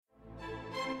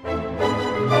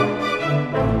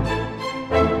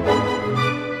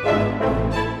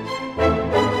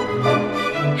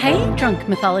Drunk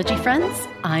Mythology friends.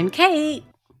 I'm Kate.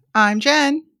 I'm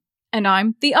Jen. And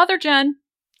I'm the other Jen.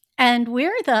 And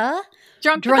we're the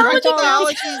Drunk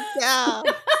Mythology. Yeah.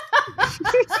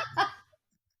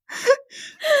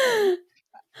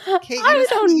 Kate,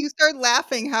 you started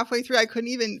laughing halfway through. I couldn't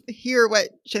even hear what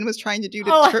Jen was trying to do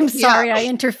to trip I'm sorry. me up. I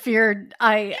interfered.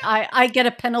 I get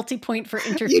a penalty point for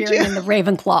interfering in the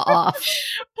Ravenclaw off.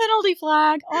 Penalty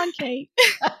flag on Kate.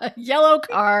 Yellow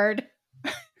card.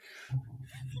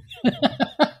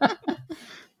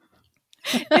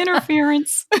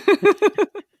 Interference. I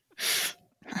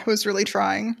was really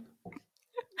trying.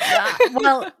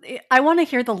 Well, I want to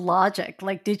hear the logic.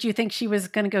 Like, did you think she was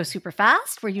going to go super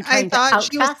fast? Were you trying to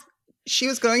outfast? She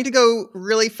was going to go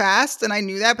really fast, and I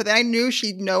knew that, but then I knew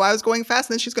she'd know I was going fast,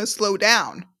 and then she's going to slow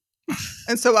down.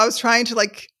 And so I was trying to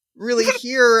really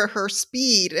hear her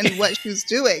speed and what she was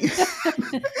doing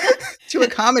to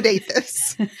accommodate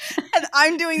this. And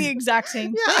I'm doing the exact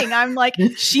same thing. I'm like,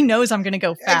 she knows I'm going to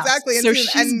go fast. Exactly. So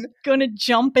she's going to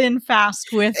jump in fast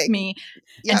with me.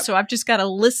 Yep. And so I've just got to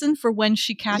listen for when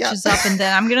she catches up, and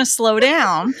then I'm going to slow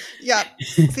down. Yeah.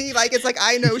 See, it's like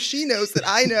I know she knows that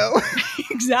I know.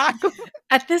 Exactly.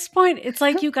 At this point, it's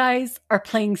like you guys are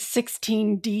playing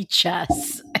 16D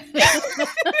chess.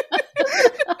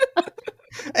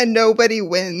 And nobody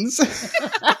wins. There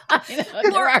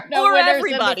are no or winners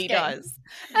everybody in this game. does.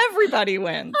 Everybody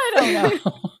wins. I don't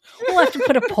know. We'll have to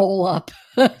put a poll up.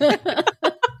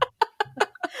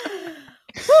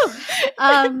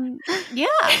 Yeah.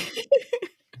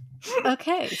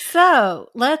 Okay, so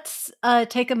let's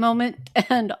take a moment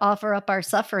and offer up our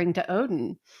suffering to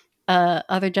Odin.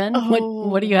 Other Jen,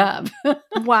 what do you have?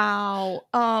 Wow.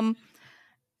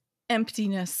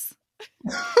 Emptiness.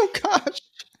 Oh gosh.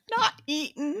 Not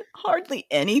eaten hardly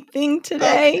anything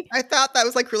today. I thought that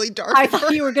was really dark. I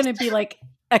thought you were going to be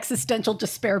existential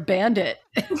despair bandit.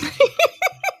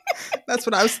 That's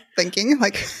what I was thinking.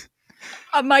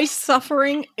 My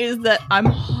suffering is that I'm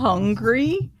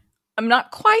hungry. I'm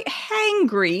not quite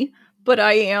hangry, but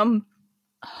I am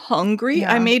hungry.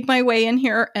 Yeah. I made my way in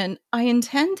here and I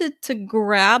intended to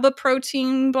grab a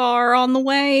protein bar on the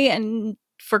way and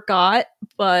forgot,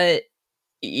 but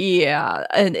yeah,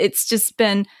 and it's just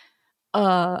been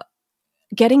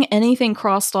getting anything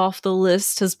crossed off the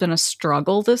list has been a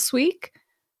struggle this week.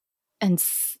 And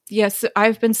yes,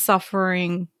 I've been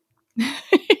suffering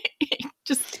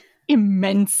just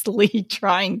immensely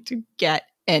trying to get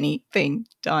anything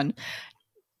done,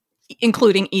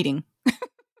 including eating.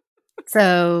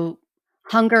 So,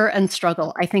 hunger and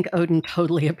struggle. I think Odin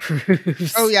totally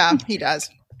approves. Oh yeah, he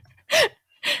does.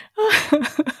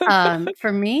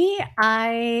 For me,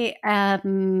 I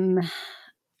am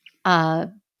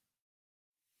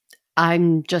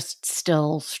I'm just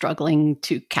still struggling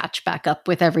to catch back up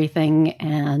with everything,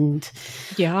 and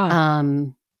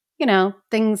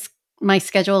things, my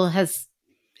schedule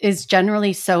is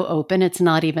generally so open, it's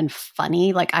not even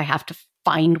funny. I have to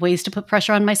find ways to put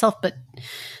pressure on myself, but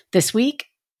this week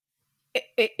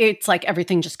it's like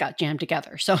everything just got jammed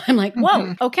together. So I'm like,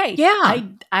 whoa, okay. Yeah.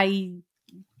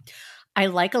 I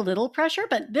like a little pressure,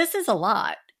 but this is a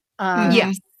lot.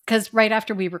 Yes. Because right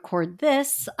after we record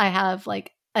this, I have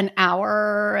an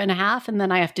hour and a half, and then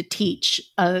I have to teach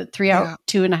a 3-hour,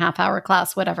 2.5 hour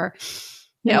class, whatever.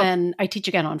 Yep. And then I teach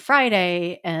again on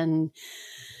Friday, and,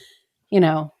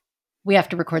 we have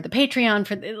to record the Patreon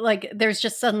for, there's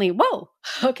just suddenly, whoa,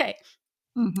 okay.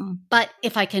 Mm-hmm. But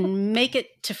if I can make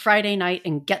it to Friday night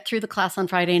and get through the class on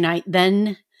Friday night,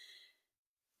 then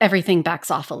everything backs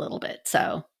off a little bit.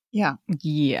 So yeah.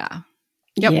 Yep.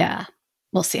 Yeah.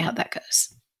 We'll see how that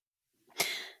goes.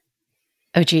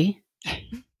 OG?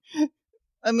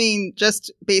 I mean,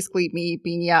 just basically me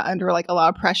being under a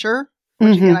lot of pressure,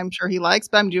 which again I'm sure he likes,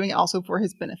 but I'm doing it also for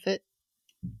his benefit.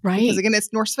 Right. Because again, it's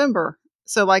Northsvember.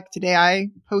 So today I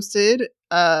posted,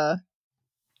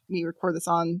 we record this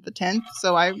on the 10th,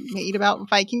 so I made about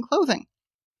Viking clothing.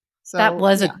 So that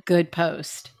was a good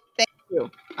post. Thank you.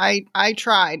 I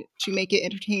tried to make it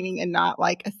entertaining and not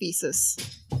like a thesis.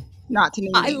 Not to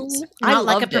name names. Not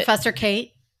like a Professor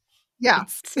Kate. Yeah.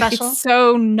 Special. It's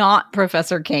so not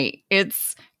Professor Kate.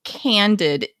 It's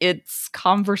candid. It's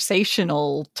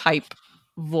conversational type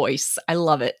voice. I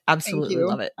love it. Absolutely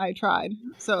love it. I tried.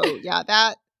 So yeah,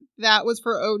 that was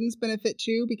for Odin's benefit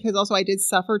too, because also I did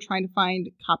suffer trying to find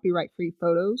copyright-free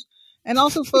photos, and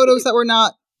also photos that were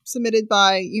not submitted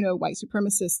by white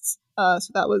supremacists.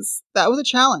 So that was a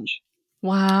challenge.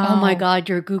 Wow. Oh my God,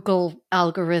 your Google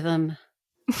algorithm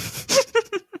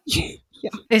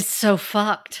is so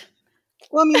fucked.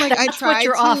 Well, I mean, That's I tried what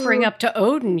you're offering up to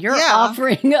Odin. You're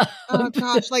offering up. Oh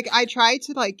gosh, I tried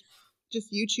to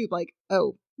just YouTube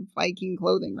Viking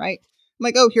clothing, right?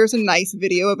 like, oh, here's a nice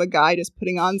video of a guy just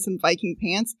putting on some Viking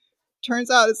pants.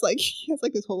 Turns out it's like he has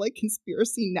like this whole like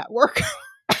conspiracy network.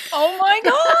 Oh my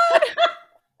god!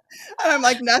 And I'm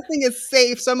like, nothing is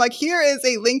safe. So I'm like, here is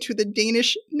a link to the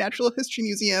Danish Natural History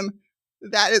Museum.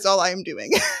 That is all I am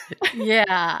doing.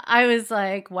 Yeah. I was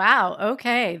like, wow,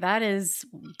 okay. That is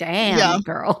damn,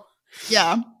 girl.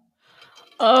 Yeah.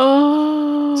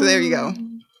 Oh. So there you go.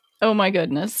 Oh my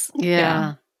goodness.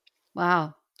 Yeah.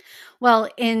 Wow. Well,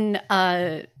 in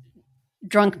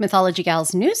Drunk Mythology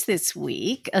Gals news this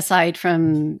week, aside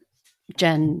from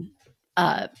Jen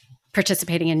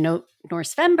participating in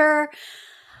Norse-Vember,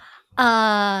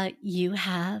 you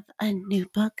have a new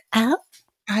book out?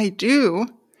 I do.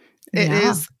 It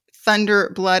is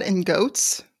Thunder, Blood, and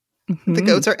Goats. Mm-hmm. The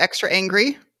goats are extra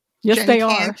angry. Yes, Jen they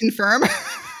can are. confirm.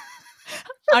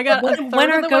 I got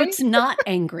when are goats not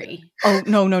angry? Oh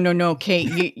no,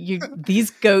 Kate! You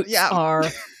these goats are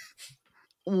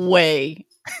way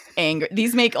angry.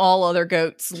 These make all other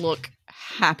goats look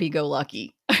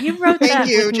happy-go-lucky. You wrote that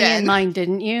with me in mind,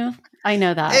 didn't you? I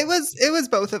know that. It was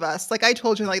both of us. Like I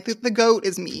told you, like the goat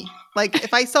is me. Like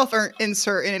if I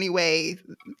self-insert in any way,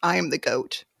 I am the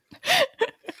goat.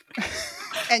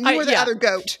 And you were the other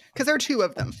goat because there are two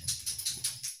of them.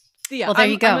 Yeah, well, there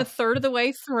you go. I'm a third of the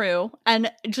way through,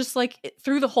 and just like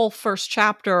through the whole first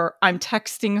chapter, I'm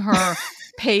texting her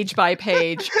page by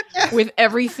page with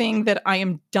everything that I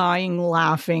am dying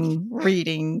laughing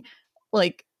reading.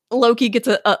 Like Loki gets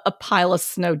a pile of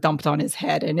snow dumped on his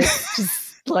head, and it's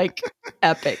just like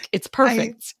epic. It's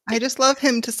perfect. I just love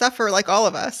him to suffer like all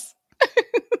of us.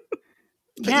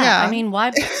 Yeah, I mean,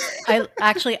 why?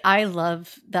 I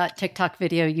love that TikTok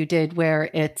video you did where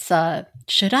it's,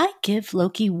 should I give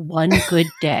Loki one good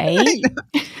day?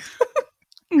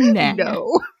 Nah.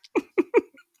 No.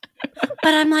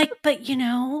 But I'm like, but you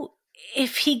know,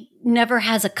 if he never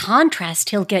has a contrast,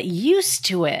 he'll get used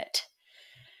to it.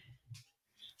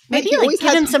 Maybe like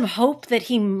give him some hope that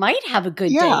he might have a good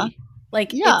day.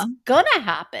 Like it's gonna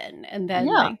happen, and then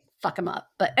like fuck him up.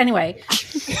 But anyway.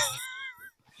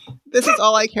 This is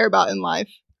all I care about in life.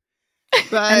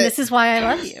 But and this is why I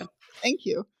love you. Thank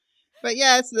you. But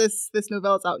yes, this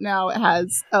novella is out now. It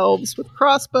has elves with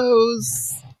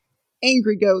crossbows,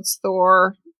 angry goats,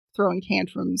 Thor throwing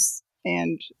tantrums,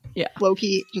 and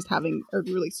Loki just having a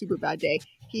really super bad day.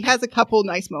 He has a couple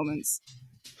nice moments.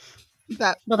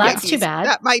 That's too bad.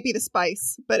 That might be the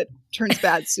spice, but it turns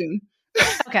bad soon.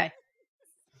 Okay.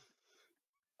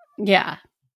 Yeah.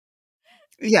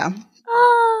 Yeah.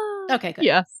 Okay, good.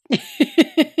 Yes.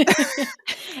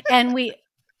 And we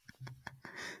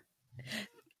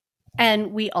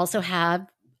also have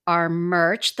our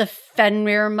merch, the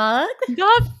Fenrir mug.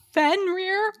 The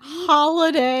Fenrir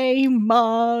holiday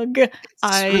mug. It's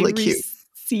really cute.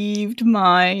 Received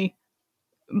my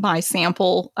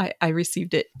sample. I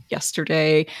received it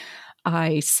yesterday.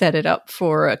 I set it up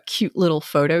for a cute little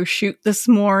photo shoot this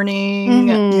morning.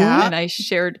 Mm-hmm. Yeah. And I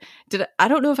shared, I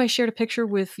don't know if I shared a picture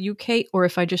with you, Kate, or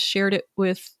if I just shared it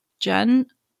with Jen.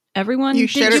 Everyone? You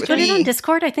shared it with me. Did you put it on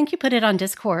Discord? I think you put it on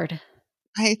Discord.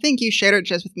 I think you shared it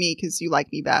just with me because you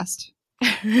like me best.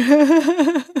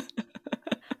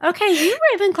 Okay, you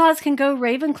Ravenclaws can go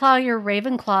Ravenclaw your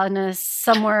Ravenclawness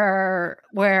somewhere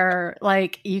where,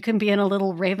 like, you can be in a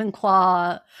little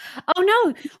Ravenclaw. Oh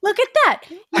no, look at that.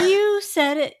 You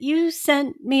said it. You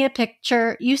sent me a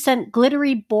picture. You sent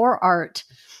glittery boar art.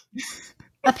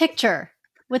 A picture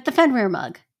with the Fenrir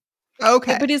mug.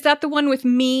 Okay. But is that the one with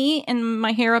me and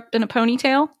my hair up in a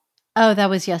ponytail? Oh,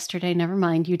 that was yesterday. Never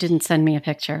mind. You didn't send me a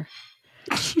picture.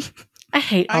 I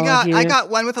hate all of you. I got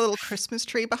one with a little Christmas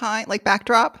tree behind, like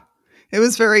backdrop. It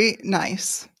was very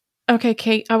nice. Okay,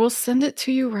 Kate, I will send it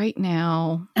to you right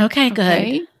now. Okay,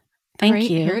 good. Thank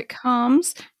you. Here it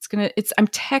comes. I'm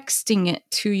texting it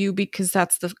to you because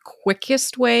that's the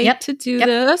quickest way to do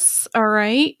this. All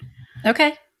right.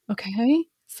 Okay.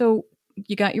 So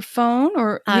you got your phone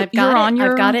or I've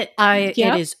got it. It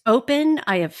is open.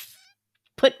 I have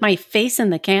put my face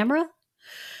in the camera.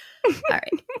 All right.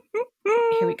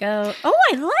 Here we go. Oh,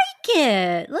 I like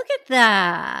it. Look at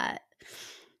that.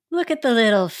 Look at the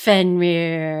little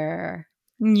Fenrir.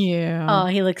 Yeah. Oh,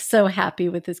 he looks so happy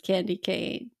with his candy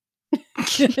cane.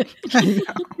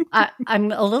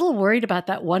 I'm a little worried about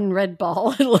that one red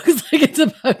ball. It looks like it's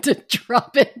about to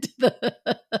drop into the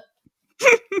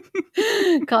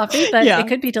coffee, but it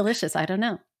could be delicious. I don't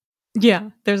know. Yeah,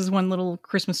 there's one little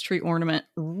Christmas tree ornament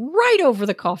right over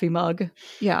the coffee mug.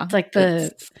 Yeah. It's like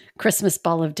the Christmas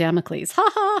ball of Damocles. Ha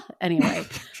ha. Anyway,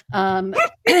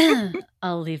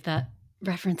 I'll leave that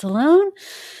reference alone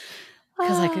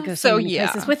because I could go so many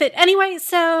places with it. Anyway,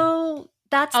 so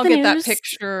that's I'll the get that news.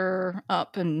 picture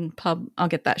up and I'll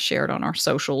get that shared on our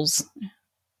socials.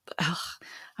 Ugh,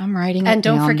 I'm writing it And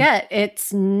don't down. forget,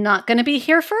 it's not going to be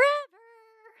here forever.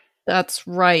 That's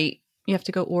right. You have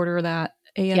to go order that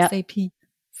ASAP.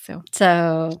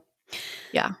 So,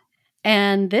 yeah.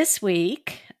 And this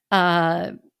week,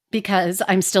 because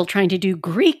I'm still trying to do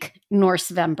Greek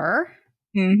Norsevember,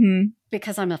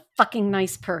 because I'm a fucking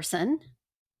nice person.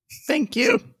 Thank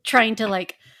you. Trying to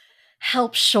like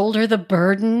help shoulder the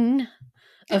burden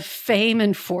of fame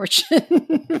and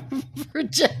fortune for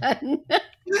Jen.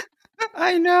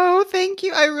 I know. Thank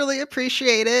you. I really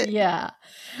appreciate it. Yeah.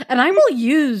 And I will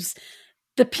use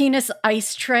the penis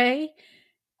ice tray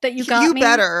that you got me. You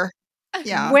better.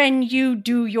 Yeah. When you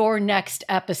do your next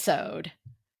episode.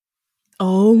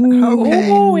 Oh. Okay.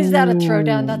 Oh, is that a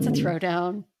throwdown? That's a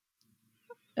throwdown.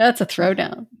 That's a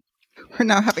throwdown. We're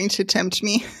now having to tempt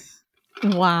me.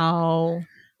 Wow.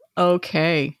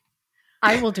 Okay.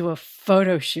 I will do a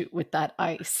photo shoot with that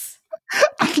ice.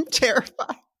 I'm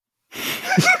terrified.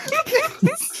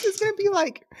 It's going to be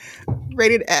like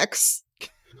rated X.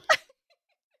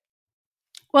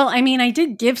 Well, I mean, I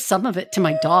did give some of it to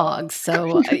my dogs,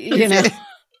 so, you know.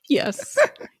 Yes,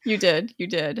 you did. You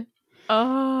did.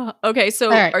 Okay, so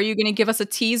right. Are you going to give us a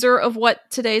teaser of what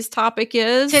today's topic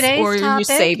is? Or are you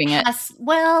saving it?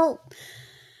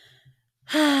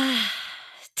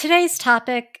 Today's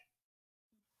topic,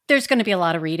 there's going to be a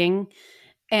lot of reading.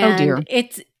 And dear.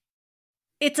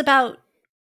 It's about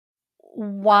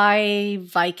why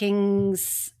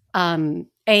Vikings,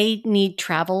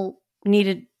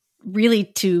 needed really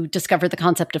to discover the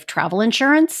concept of travel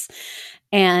insurance,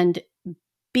 and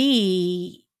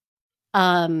B,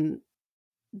 the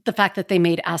fact that they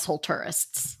made asshole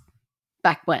tourists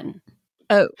back when.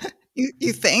 Oh,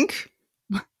 you think?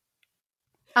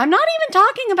 I'm not even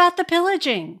talking about the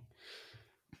pillaging.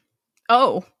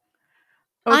 Oh,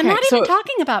 okay. I'm not even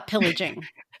talking about pillaging.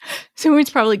 So it's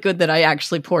probably good that I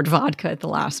actually poured vodka at the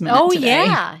last minute. Today.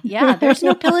 Yeah. There's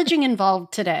no pillaging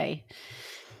involved today.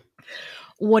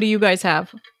 What do you guys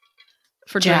have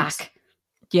for Jack? Drinks?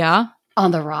 Yeah,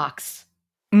 on the rocks.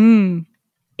 In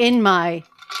My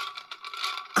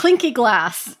clinky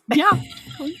glass. Yeah.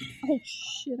 Oh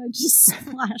shit! I just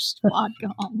splashed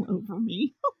vodka all over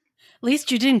me. At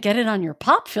least you didn't get it on your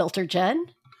pop filter, Jen.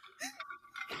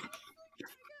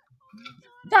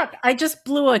 Fuck, I just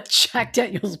blew a Jack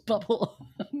Daniels bubble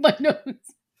on my nose.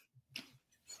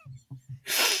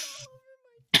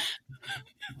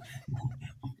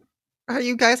 Are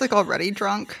you guys like already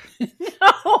drunk?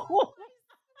 No.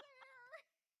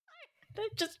 I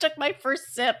just took my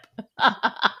first sip.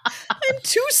 I'm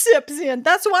 2 sips in.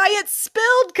 That's why it's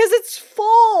spilled, because it's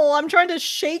full. I'm trying to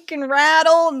shake and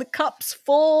rattle, and the cup's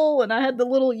full, and I had the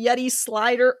little Yeti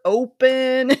slider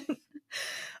open.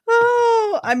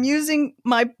 Oh, I'm using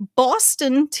my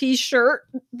Boston t-shirt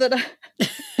to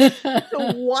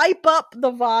wipe up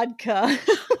the vodka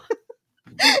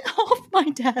off my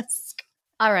desk.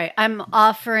 All right. I'm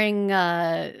offering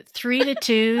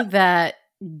 3-2 that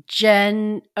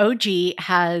Jen OG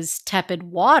has tepid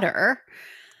water.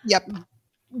 Yep.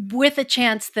 With a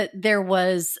chance that there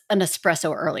was an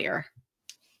espresso earlier.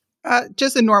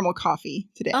 Just a normal coffee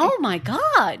today. Oh my God.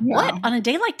 Yeah. What? On a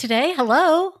day like today?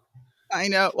 Hello? I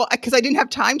know. Well, because I didn't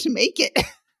have time to make it.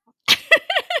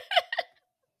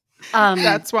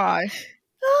 That's why.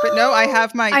 But no, I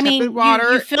have my tepid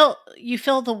water. You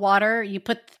fill the water, you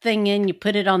put the thing in, you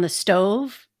put it on the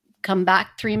stove, come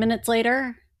back 3 minutes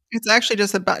later. It's actually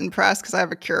just a button press because I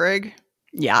have a Keurig.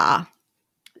 Yeah.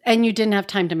 And you didn't have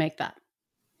time to make that.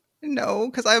 No,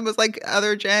 because I was like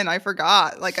other Jen. I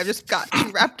forgot. Like I just got too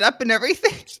wrapped up in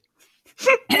everything.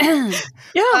 Yeah.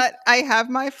 But I have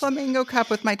my flamingo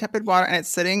cup with my tepid water, and it's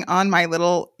sitting on my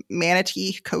little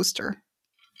manatee coaster.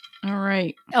 All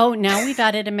right. Oh, now we've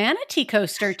added a manatee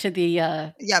coaster to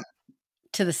the Yep.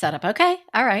 to the setup. Okay.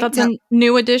 All right. That's a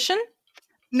new addition?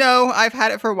 No, I've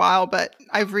had it for a while, but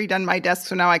I've redone my desk,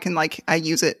 so now I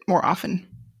use it more often.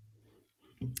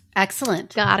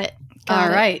 Excellent. Got it. All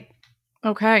right.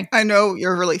 Okay. I know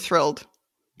you're really thrilled.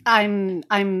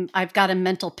 I've got a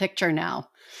mental picture now.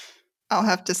 I'll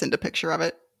have to send a picture of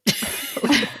it.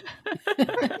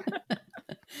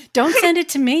 Don't send it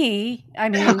to me. I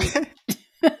mean,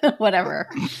 whatever.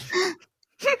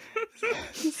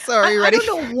 Sorry, ready? I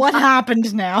don't know what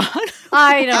happened now.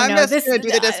 I don't know. I'm just going to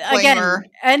do the disclaimer.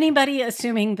 Again, anybody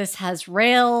assuming this has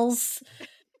rails,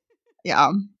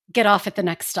 Yeah. get off at the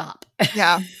next stop.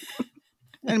 Yeah.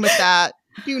 And with that,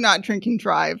 do not drink and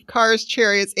drive. Cars,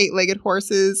 chariots, 8-legged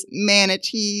horses,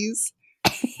 manatees,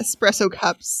 espresso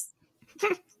cups.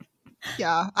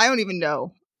 Yeah. I don't even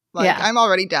know. I'm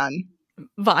already done.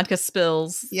 Vodka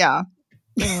spills. Yeah.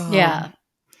 Yeah.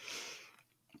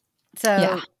 So,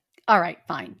 Yeah. all right,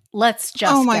 fine. Let's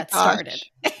just Oh my get gosh.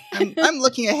 started. I'm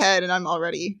looking ahead and I'm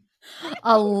already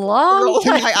A long rolling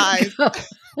time my eyes.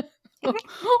 ago,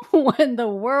 when the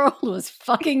world was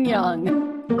fucking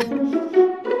young.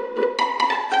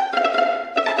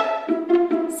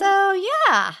 So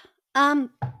yeah,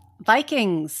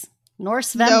 Vikings,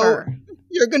 Norse-vember. No,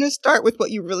 you're going to start with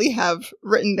what you really have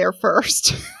written there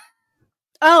first.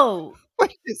 Oh,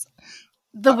 What is?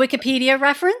 the Wikipedia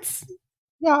reference?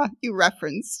 Yeah, you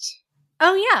referenced.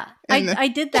 Oh yeah, And I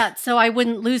did that so I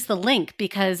wouldn't lose the link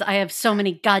because I have so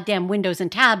many goddamn windows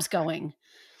and tabs going.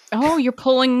 Oh, you're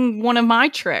pulling one of my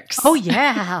tricks. Oh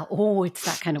yeah. Oh, it's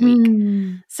that kind of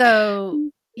week. So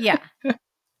yeah.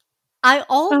 I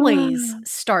always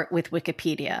start with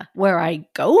Wikipedia. Where I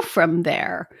go from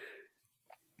there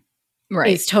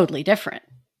is totally different.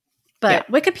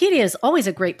 But Wikipedia is always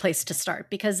a great place to start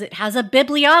because it has a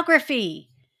bibliography.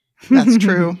 That's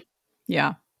true.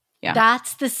 Yeah.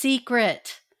 That's the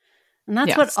secret. And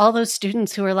that's what all those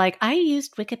students who are like, I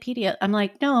used Wikipedia. I'm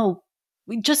like, no,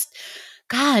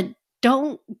 God,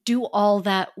 don't do all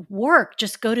that work.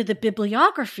 Just go to the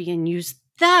bibliography and use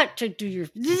that to do your.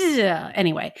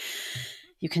 Anyway,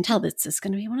 you can tell this is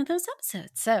going to be one of those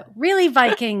episodes. So, really,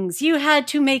 Vikings, you had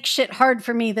to make shit hard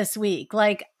for me this week.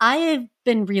 Like, I have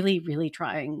been really, really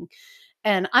trying.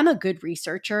 And I'm a good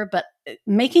researcher, but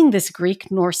making this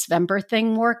Greek Norse-vember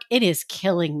thing work, it is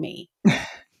killing me.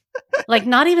 Like,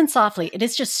 not even softly. It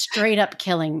is just straight up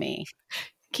killing me.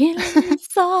 Killing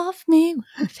off me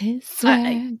with his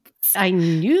swag. I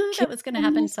knew that was going to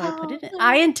happen, so I put it in.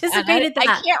 I anticipated that.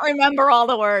 I can't remember all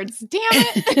the words. Damn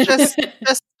it.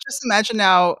 just imagine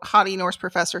now hottie Norse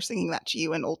professor singing that to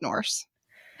you in Old Norse.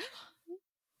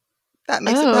 That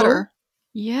makes it better.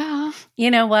 Yeah. You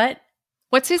know what?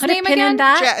 What's his Put name a pin again? in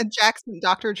that.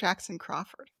 Dr. Jackson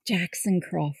Crawford. Jackson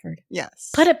Crawford.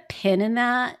 Yes. Put a pin in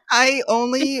that. I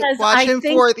only watch him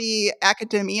for the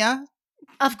academia.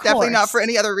 Of course. Definitely not for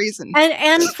any other reason.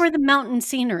 And for the mountain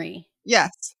scenery.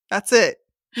 Yes, that's it.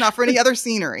 Not for any other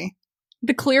scenery.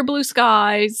 The clear blue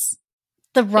skies.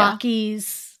 The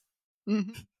Rockies.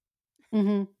 Mm-hmm.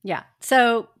 Mm-hmm. Yeah.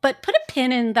 So, but put a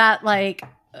pin in that, like,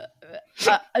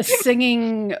 a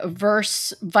singing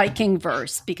verse, Viking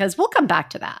verse, because we'll come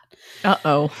back to that.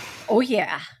 Uh-oh. Oh,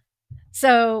 yeah.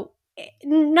 So,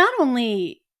 not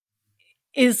only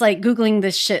is, like, Googling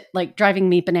this shit, like, driving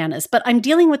me bananas, but I'm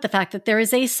dealing with the fact that there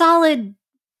is a solid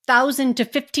 1,000 to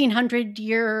 1,500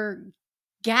 year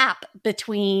gap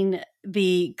between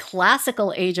the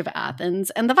classical age of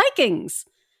Athens and the Vikings.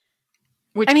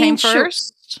 Which came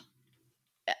first? Sure.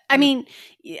 I mean,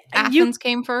 Athens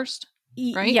came first,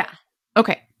 right? Yeah.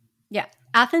 Okay. Yeah.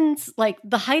 Athens, like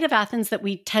the height of Athens that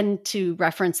we tend to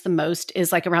reference the most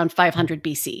is like around 500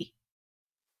 BC.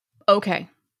 Okay.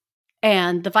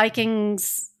 And the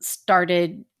Vikings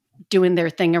started doing their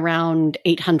thing around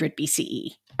 800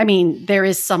 BCE. I mean, there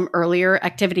is some earlier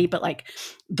activity, but like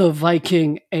the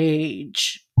Viking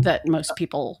age that most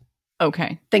people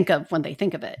think of when they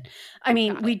think of it. I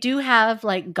mean, we do have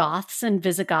like Goths and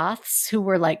Visigoths who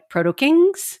were like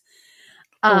proto-kings.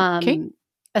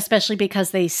 Especially because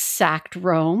they sacked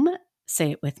Rome. Say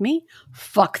it with me.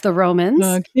 Fuck the Romans.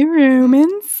 Fuck the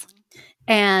Romans.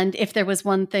 And if there was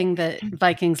one thing that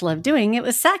Vikings loved doing, it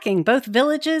was sacking both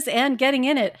villages and getting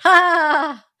in it.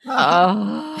 Ha!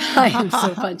 I am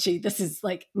so punchy. This is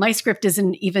like, my script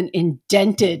isn't even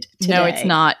indented today. No, it's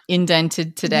not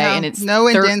indented today. No, and it's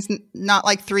indents, not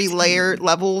like 3 layer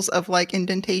levels of like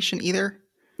indentation either.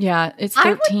 Yeah, it's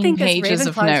 13 pages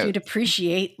of notes. You'd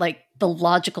appreciate like the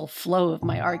logical flow of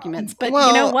my arguments. But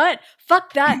you know what?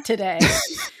 Fuck that today.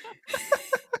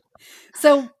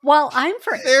 So while I'm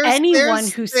for anyone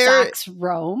who sacks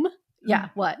Rome,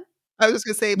 what? I was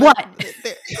going to say, what?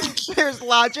 There's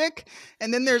logic,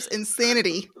 and then there's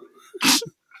insanity.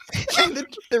 And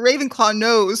the Ravenclaw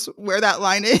knows where that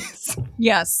line is.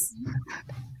 Yes.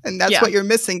 And that's what you're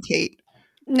missing, Kate.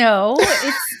 No,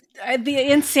 it's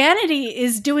the insanity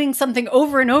is doing something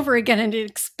over and over again and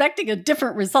expecting a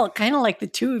different result, kind of like the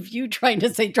two of you trying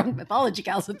to say drunk mythology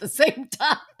gals at the same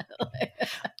time.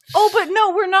 Oh, but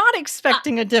no, we're not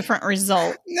expecting a different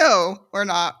result. No, we're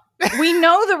not. We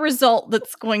know the result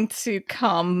that's going to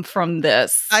come from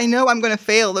this. I know I'm going to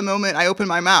fail the moment I open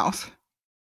my mouth.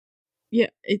 Yeah,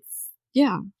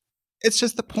 It's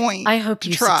just the point. I hope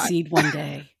you succeed one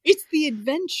day. It's the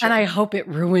adventure. And I hope it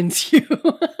ruins you.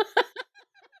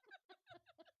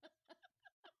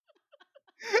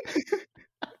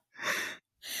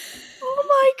 Oh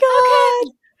my God.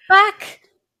 Okay. Back.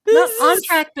 Not on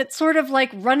track, but sort of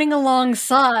like running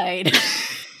alongside.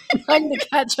 trying to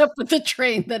catch up with the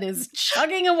train that is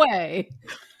chugging away.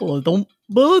 Ba-dum,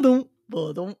 ba-dum,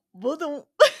 ba-dum, ba-dum.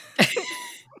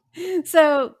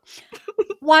 So,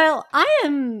 while I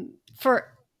am for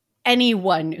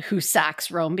anyone who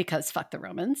sacks Rome because fuck the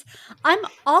Romans, I'm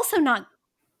also not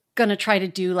going to try to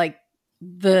do like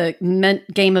the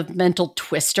game of mental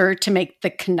twister to make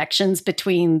the connections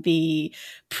between the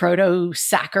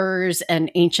proto-sackers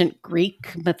and ancient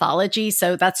Greek mythology.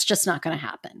 So that's just not going to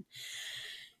happen.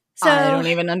 So, I don't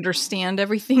even understand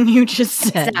everything you just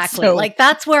said. Exactly. So. Like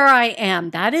that's where I am.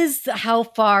 That is how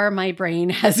far my brain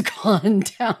has gone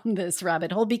down this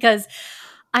rabbit hole because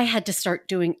I had to start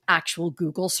doing actual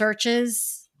Google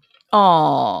searches.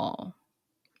 Oh.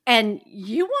 And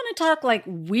you want to talk like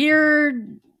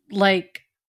weird, like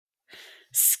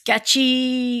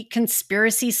sketchy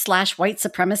conspiracy / white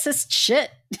supremacist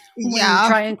shit when you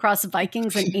try and cross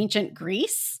Vikings and ancient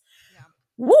Greece? Yeah.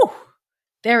 Woo!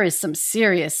 There is some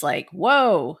serious like,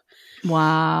 whoa.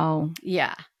 Wow.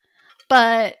 Yeah.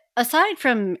 But aside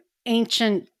from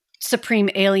ancient supreme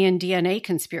alien DNA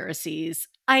conspiracies,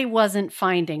 I wasn't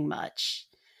finding much.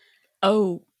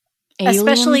 Oh. Aliens?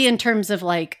 Especially in terms of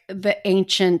like the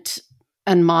ancient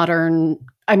and modern,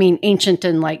 ancient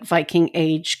and like Viking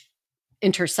age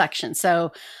intersection.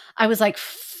 So I was like,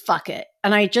 fuck it.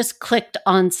 And I just clicked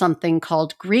on something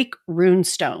called Greek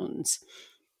runestones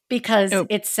because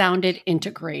it sounded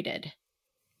integrated.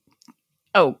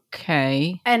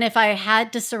 Okay. And if I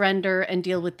had to surrender and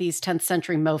deal with these 10th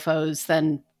century mofos,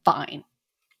 then fine.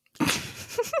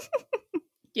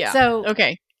 Yeah. So,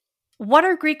 okay. What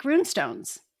are Greek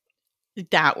runestones?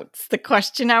 That's the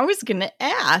question I was going to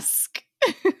ask.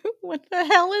 What the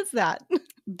hell is that?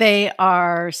 They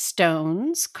are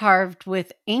stones carved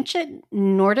with ancient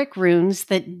Nordic runes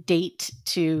that date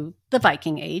to the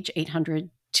Viking Age, 800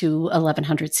 to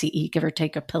 1100 CE, give or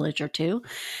take a pillage or two.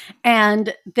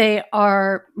 And they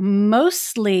are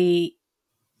mostly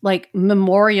like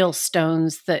memorial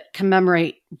stones that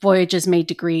commemorate voyages made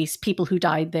to Greece, people who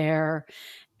died there,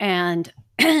 and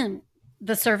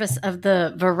the service of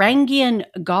the Varangian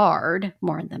Guard,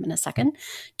 more on them in a second,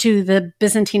 to the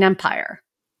Byzantine Empire.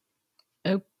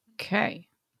 Okay.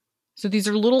 So these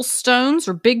are little stones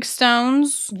or big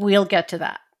stones? We'll get to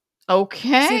that.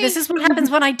 Okay. See, this is what happens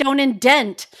when I don't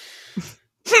indent.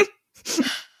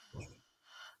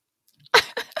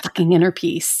 Fucking inner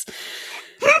peace.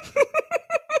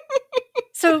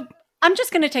 So I'm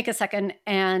just going to take a second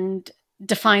and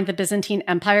define the Byzantine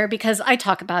Empire because I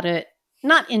talk about it,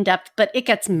 not in depth, but it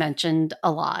gets mentioned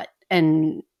a lot.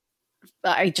 And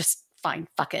I just, fine,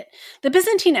 fuck it. The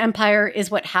Byzantine Empire is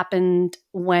what happened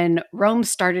when Rome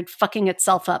started fucking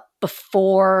itself up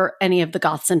before any of the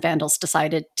Goths and Vandals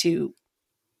decided to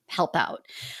help out.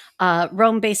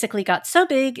 Rome basically got so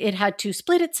big, it had to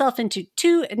split itself into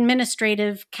two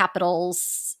administrative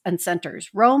capitals and centers,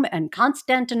 Rome and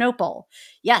Constantinople.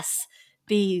 Yes,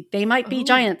 the They Might Be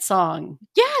Giant song.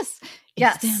 Yes.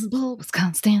 Istanbul was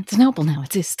Constantinople. Now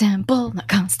it's Istanbul, not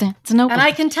Constantinople. And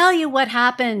I can tell you what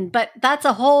happened, but that's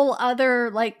a whole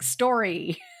other like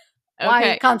story. Okay.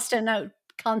 Why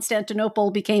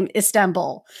Constantinople became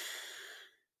Istanbul.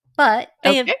 But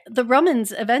the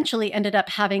Romans eventually ended up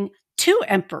having two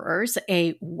emperors,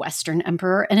 a Western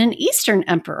emperor and an Eastern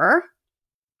emperor.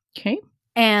 Okay.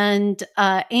 And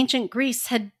ancient Greece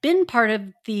had been part of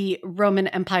the Roman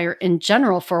Empire in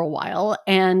general for a while,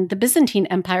 and the Byzantine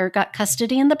Empire got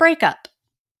custody in the breakup.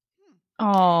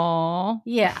 Aww.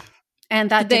 Yeah. And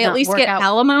that did they at least get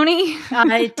alimony?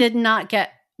 It did not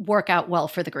work out well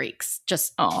for the Greeks.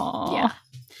 Just, aww. Yeah.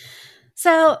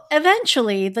 So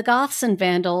eventually, the Goths and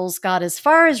Vandals got as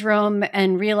far as Rome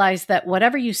and realized that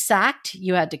whatever you sacked,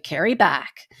 you had to carry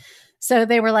back. So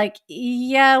they were like,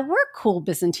 yeah, we're cool,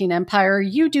 Byzantine Empire.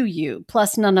 You do you.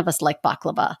 Plus, none of us like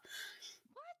baklava.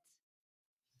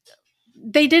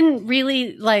 They didn't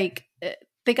really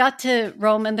they got to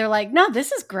Rome and they're like, no,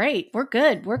 this is great. We're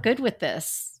good. We're good with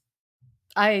this.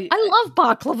 I love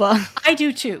baklava. I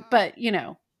do too. But,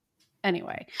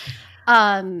 anyway.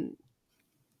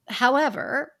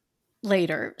 However,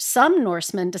 later, some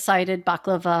Norsemen decided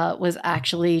baklava was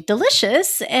actually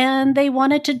delicious and they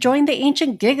wanted to join the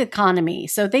ancient gig economy.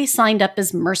 So they signed up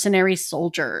as mercenary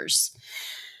soldiers.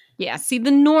 Yeah, see,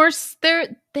 the Norse,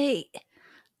 I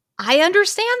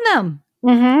understand them.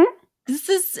 Mm-hmm.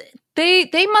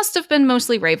 They must have been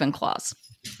mostly Ravenclaws.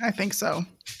 I think so.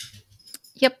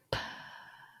 Yep.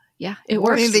 Yeah, it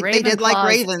works. I mean, they did like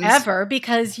ravens. Ever,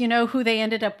 because you know who they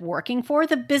ended up working for?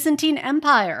 The Byzantine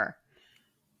Empire.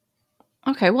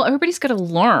 Okay, well, everybody's got to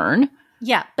learn.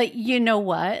 Yeah, but you know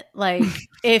what? Like,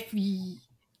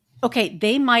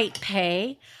 they might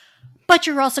pay, but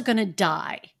you're also going to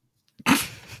die.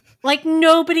 Like,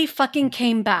 nobody fucking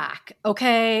came back,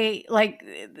 okay? Like,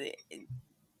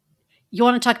 you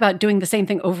want to talk about doing the same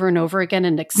thing over and over again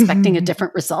and expecting a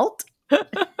different result?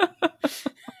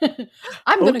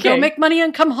 I'm going to go make money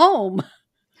and come home.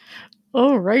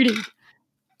 Alrighty.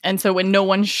 And so when no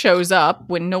one shows up,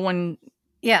 when no one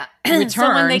returns,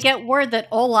 so when they get word that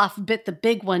Olaf bit the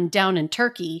big one down in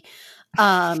Turkey,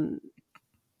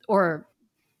 or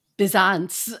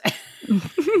Byzance,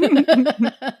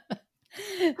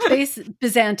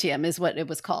 Byzantium is what it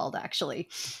was called, actually.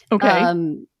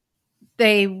 Okay.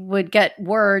 They would get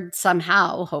word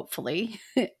somehow, hopefully,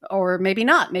 or maybe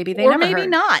not. Maybe they or never maybe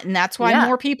heard. not, and that's why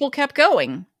more people kept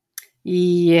going.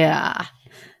 Yeah.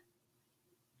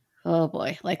 Oh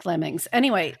boy, like lemmings.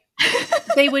 Anyway,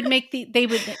 they would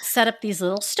set up these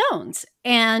little stones,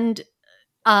 and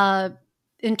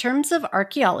in terms of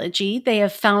archaeology, they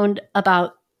have found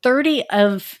about 30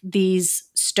 of these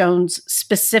stones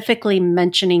specifically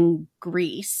mentioning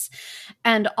Greece,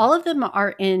 and all of them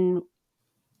are in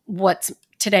what's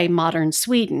today modern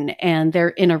Sweden, and they're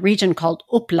in a region called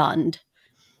Uppland,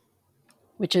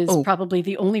 which is probably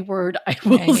the only word I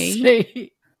will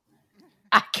say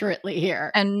accurately here.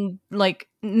 And like,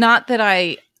 not that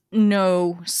I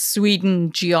know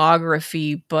Sweden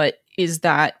geography, but is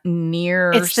that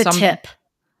near? It's the tip.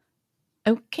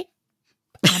 Okay.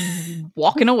 I'm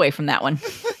walking away from that one.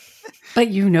 But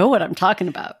you know what I'm talking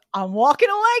about. I'm walking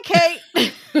away,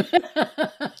 Kate.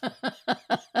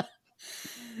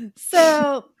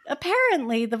 So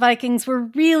apparently the Vikings were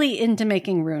really into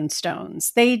making rune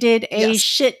stones. They did a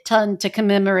shit ton to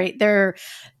commemorate their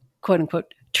quote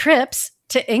unquote trips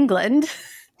to England.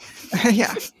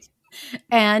 Yeah.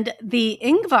 And the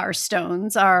Ingvar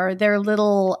stones are their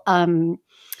little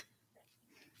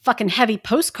fucking heavy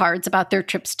postcards about their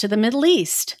trips to the Middle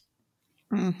East.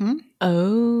 Mm-hmm.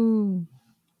 Oh.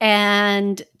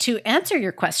 And to answer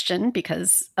your question,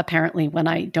 because apparently when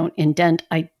I don't indent,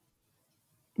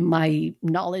 my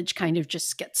knowledge kind of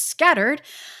just gets scattered.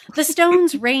 The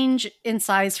stones range in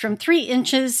size from 3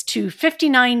 inches to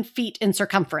 59 feet in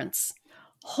circumference.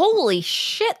 Holy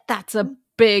shit, that's a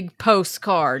big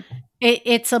postcard.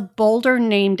 It's a boulder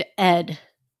named Ed.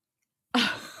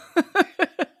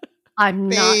 I'm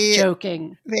not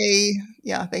joking. They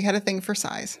had a thing for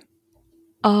size.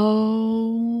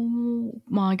 Oh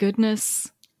my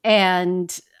goodness.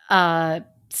 And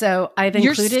so I've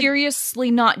included... You're seriously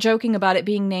not joking about it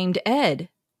being named Ed?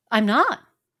 I'm not.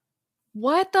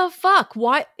 What the fuck?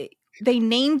 Why? They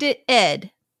named it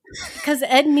Ed. Because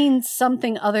Ed means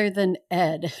something other than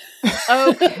Ed.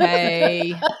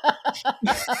 Okay.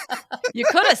 You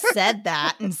could have said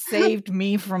that and saved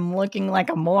me from looking like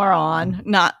a moron.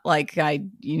 Not like I,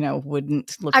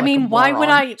 wouldn't look like a moron. Why would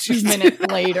I... 2 minutes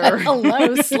later.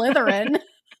 Hello, Slytherin.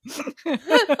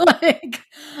 Like,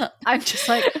 I'm just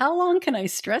like, how long can I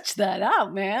stretch that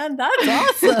out, man? That's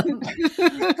awesome.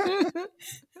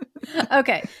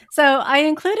 Okay, so I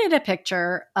included a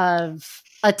picture of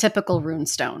a typical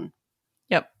runestone.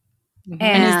 Yep.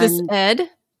 And is this Ed?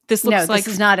 This looks like...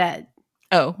 this is not Ed.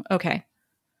 Oh, okay.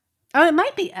 Oh, it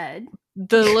might be Ed.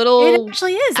 The little... It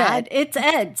actually is Ed. It's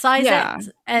Ed. Size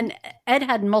Ed. And Ed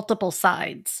had multiple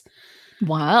sides.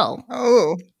 Wow.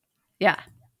 Oh. Yeah.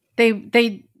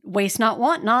 They waste not,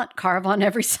 want not, carve on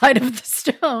every side of the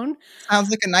stone. Sounds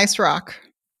like a nice rock.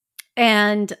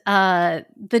 And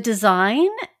the design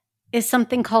is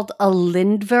something called a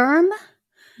lindworm.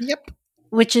 Yep.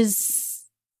 Which is...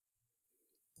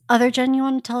 Other Jen, you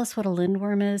want to tell us what a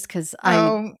lindworm is? Because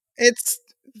it's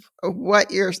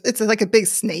like a big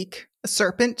snake, a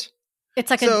serpent.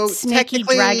 It's like a snaky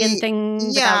dragon thing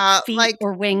without feet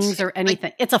or wings or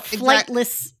anything. It's a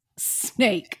flightless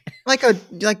snake.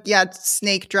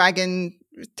 Snake, dragon.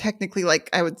 Technically,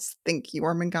 I would think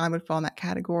Jormungand would fall in that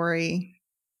category.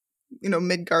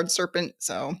 Midgard serpent.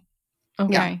 So,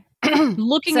 okay. Yeah.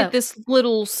 Looking at this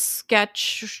little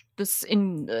sketch, this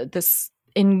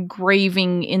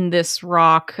engraving in this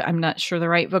rock, I'm not sure the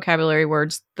right vocabulary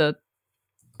words, the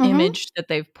image that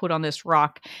they've put on this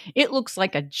rock, it looks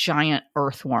like a giant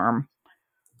earthworm.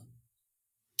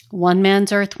 One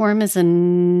man's earthworm is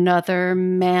another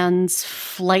man's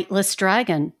flightless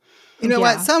dragon. You know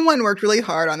what? Someone worked really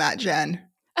hard on that, Jen.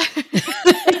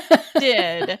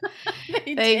 They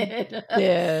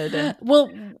did.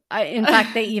 Well, in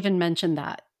fact, they even mentioned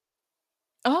that.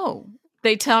 Oh,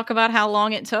 they talk about how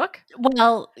long it took?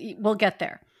 Well, we'll get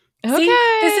there. Okay. See,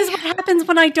 this is what happens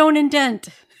when I don't indent.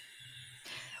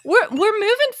 We're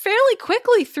moving fairly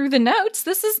quickly through the notes.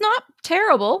 This is not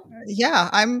terrible. Yeah,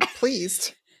 I'm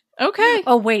pleased. Okay.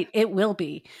 Oh, wait, it will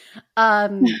be.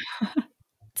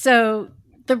 So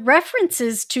the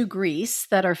references to Greece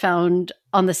that are found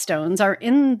on the stones are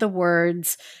in the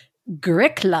words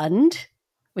Grickland,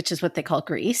 which is what they call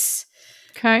Greece,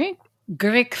 Okay.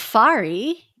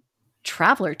 Grickfari,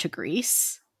 traveler to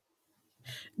Greece,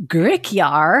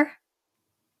 Grikyar,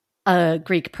 a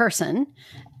Greek person,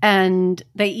 and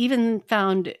they even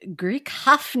found Greek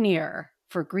Hafnir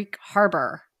for Greek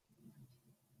harbor.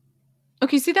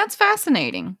 Okay, see, that's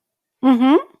fascinating.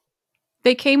 Mm-hmm.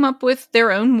 They came up with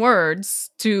their own words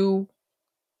to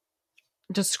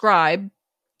describe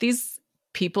these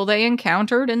people they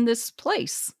encountered in this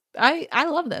place. I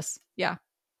love this. Yeah.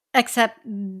 Except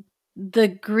the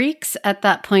Greeks at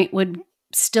that point would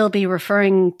still be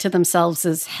referring to themselves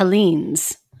as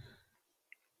Hellenes.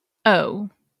 Oh.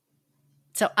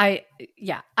 So I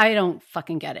don't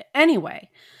fucking get it. Anyway.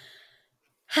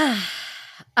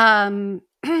 So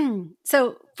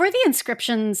for the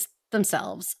inscriptions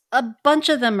themselves, a bunch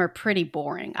of them are pretty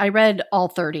boring. I read all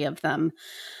 30 of them.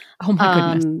 Oh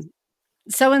my goodness.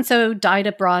 So-and-so died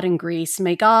abroad in Greece.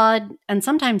 May God, and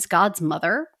sometimes God's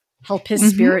mother, help his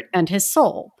spirit and his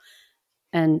soul.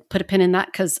 And put a pin in that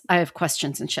because I have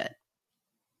questions and shit.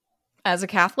 As a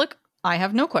Catholic, I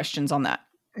have no questions on that.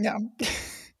 Yeah.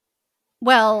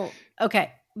 Well,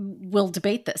 okay, we'll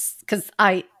debate this because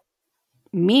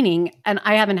and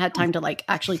I haven't had time to like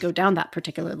actually go down that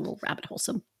particular little rabbit hole.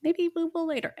 So maybe we will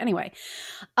later. Anyway,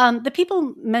 the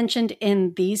people mentioned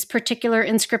in these particular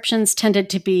inscriptions tended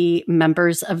to be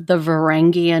members of the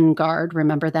Varangian Guard.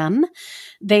 Remember them?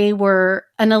 They were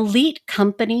an elite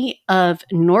company of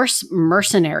Norse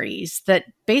mercenaries that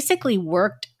basically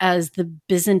worked as the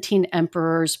Byzantine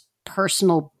emperor's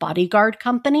personal bodyguard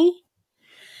company.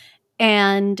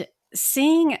 And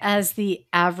seeing as the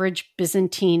average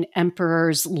Byzantine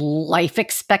emperor's life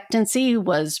expectancy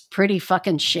was pretty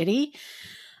fucking shitty,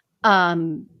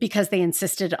 because they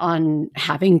insisted on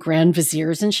having grand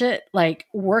viziers and shit, like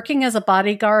working as a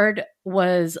bodyguard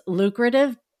was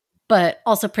lucrative, but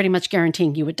also pretty much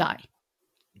guaranteeing you would die.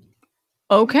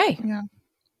 Okay. Yeah.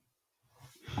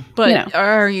 But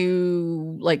are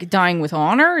you like dying with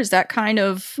honor? Is that kind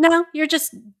of... No, you're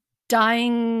just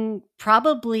dying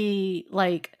probably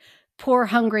like poor,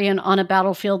 hungry, and on a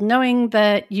battlefield, knowing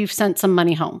that you've sent some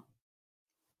money home.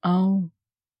 Oh.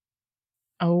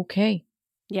 Okay.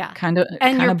 Yeah.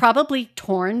 And you're probably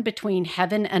torn between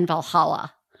heaven and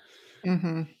Valhalla.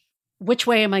 Mm-hmm. Which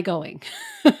way am I going?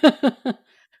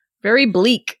 very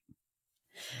bleak.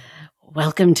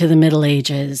 Welcome to the Middle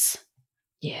Ages.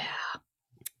 Yeah.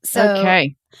 So,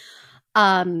 okay.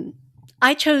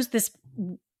 I chose this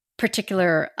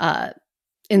particular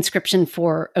inscription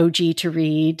for OG to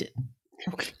read.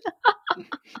 Okay.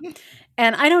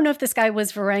 And I don't know if this guy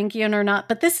was Varangian or not,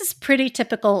 but this is pretty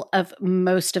typical of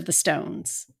most of the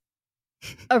stones.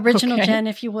 Original Jen,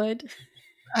 if you would.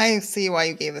 I see why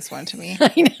you gave this one to me.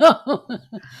 I know.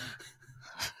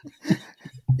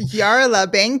 Jarla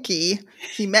Benki,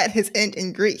 he met his end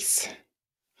in Greece.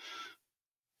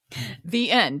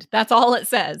 The end. That's all it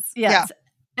says. Yes.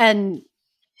 Yeah. And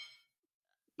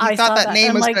I thought that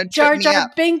name was like, going to Jar trip me Jar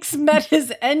up. Binks met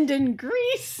his end in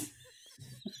Greece.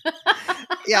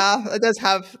 Yeah, it does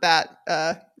have that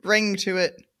ring to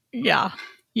it. Yeah.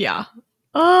 Yeah.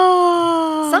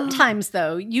 Oh. Sometimes,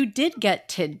 though, you did get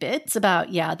tidbits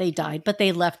about, they died, but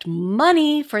they left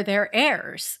money for their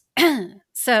heirs.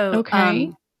 So,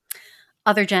 okay.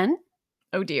 Other Jen?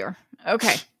 Oh, dear.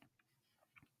 Okay.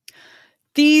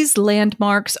 These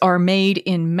landmarks are made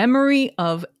in memory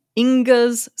of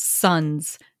Inga's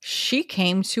sons. She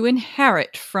came to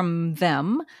inherit from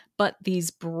them, but these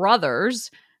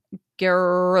brothers,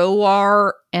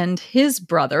 Geroar and his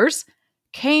brothers,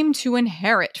 came to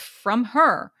inherit from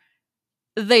her.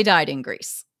 They died in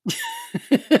Greece.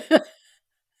 I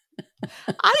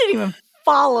didn't even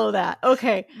follow that.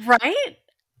 Okay. Right?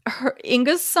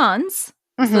 Inga's sons,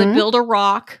 so they build a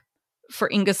rock for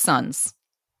Inga's sons.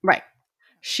 Right.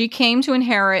 She came to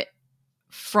inherit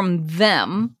from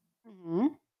them,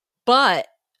 but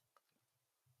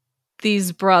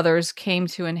these brothers came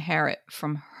to inherit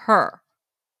from her.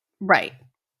 Right.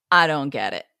 I don't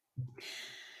get it.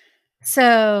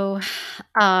 So,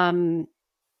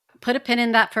 put a pin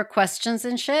in that for questions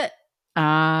and shit.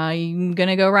 I'm going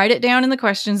to go write it down in the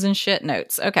questions and shit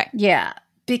notes. Okay. Yeah,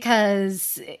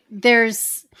 because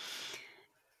it's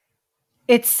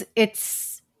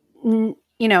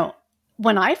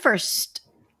when I first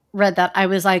read that, I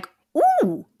was like,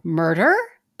 ooh, murder?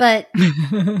 But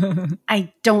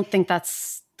I don't think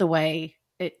that's the way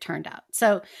it turned out.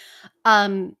 So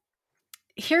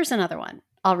here's another one.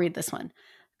 I'll read this one.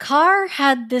 Carr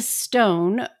had this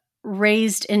stone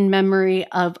raised in memory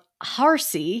of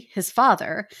Harsi, his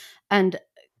father, and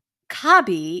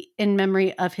Kabi in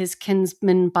memory of his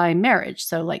kinsman by marriage,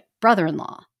 so like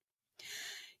brother-in-law.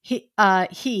 He,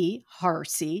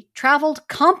 Harsi, traveled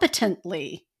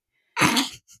competently.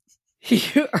 He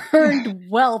earned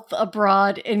wealth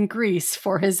abroad in Greece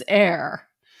for his heir.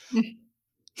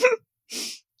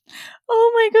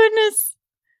 Oh my goodness.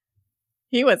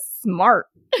 He was smart.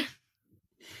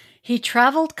 He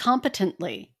traveled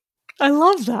competently. I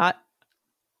love that.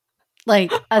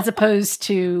 Like, as opposed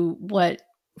to what?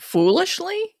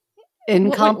 Foolishly?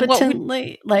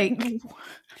 Incompetently? Like,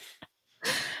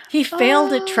 he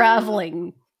failed at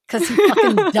traveling because he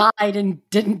fucking died and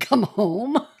didn't come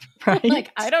home. Right.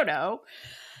 Like, I don't know.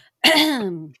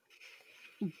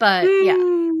 But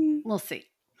yeah, we'll see.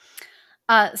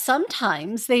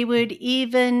 Sometimes they would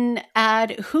even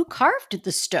add who carved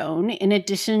the stone in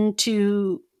addition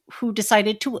to who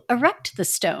decided to erect the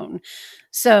stone.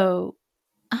 So,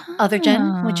 other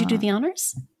Jen, would you do the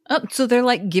honors? Oh, so they're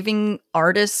like giving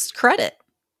artists credit.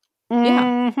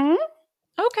 Mm-hmm. Yeah.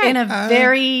 Okay. In a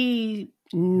very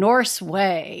Norse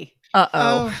way.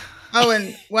 Uh-oh. Oh,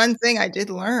 and one thing I did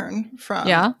learn from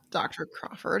Yeah? Dr.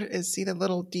 Crawford is see the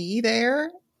little D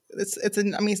there? It's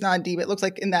not a D, but it looks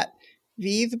like in that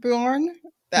Vithbjorn.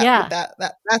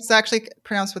 That's actually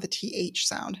pronounced with a TH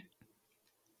sound.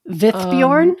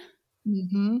 Vithbjorn?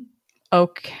 Mm-hmm.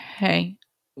 Okay.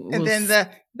 And then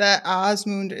the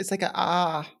Osmund is like a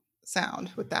ah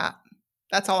sound with that.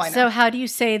 That's all I know. So how do you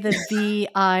say the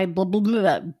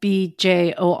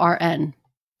Bjorn?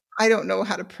 I don't know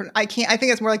how to pronounce. I can't. I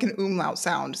think it's more like an umlaut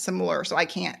sound, similar. So I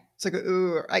can't. It's like a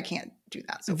ooh. I can't do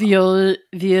that. So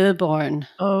Vjorn.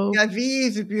 Oh. yeah,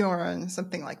 Vithbjorn,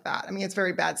 something like that. I mean, it's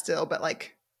very bad still, but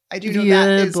like I do know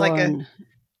that is like a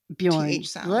Bjorn. TH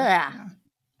sound. Blah. Yeah.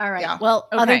 All right. Yeah. Well,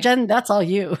 Okay. other Jen, that's all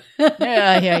you.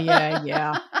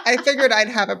 Yeah. I figured I'd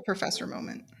have a professor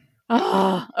moment.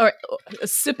 Oh, all right. A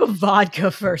sip of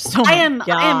vodka first. Oh my I am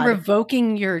God.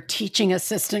 revoking your teaching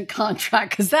assistant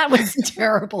contract because that was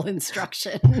terrible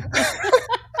instruction.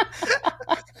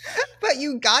 But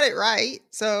you got it right.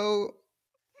 So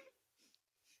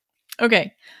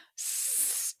Okay.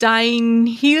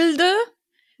 Steinhilde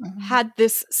had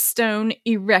this stone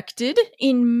erected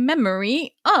in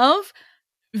memory of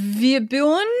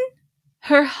Vibjorn,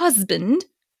 her husband,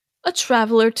 a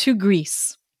traveler to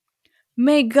Greece.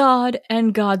 May God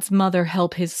and God's mother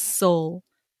help his soul.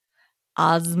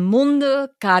 Asmund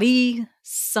Kari,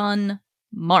 son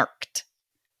marked.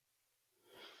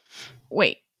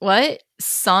 Wait, what?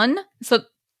 Son?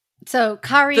 So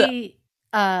Kari,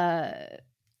 I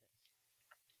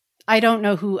don't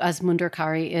know who Asmundur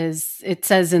Kari is. It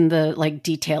says in the like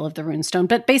detail of the runestone,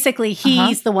 but basically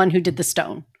he's the one who did the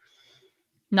stone.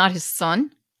 Not his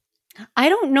son? I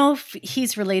don't know if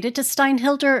he's related to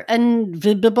Steinhilder and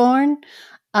Vibjorn.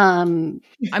 I'm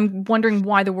wondering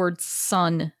why the word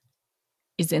son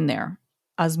is in there.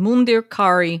 Asmundur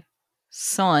Kari,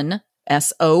 son,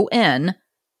 S-O-N,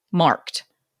 marked.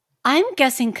 I'm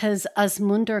guessing because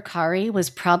Asmundur Kari was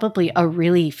probably a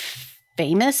really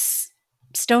famous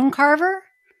stone carver.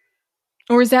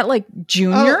 Or is that like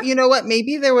junior? Oh, you know what?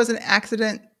 Maybe there was an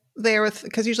accident there with,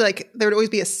 because usually like there would always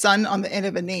be a son on the end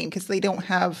of a name because they don't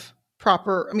have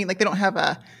proper, I mean, like they don't have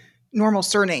a normal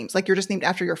surnames. Like you're just named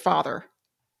after your father.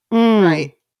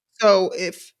 Right. So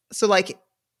like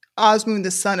Osmund,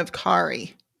 the son of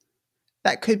Kari,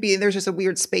 that could be, there's just a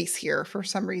weird space here for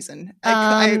some reason.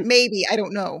 Maybe, I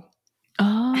don't know.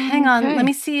 Oh, Hang on. okay. Let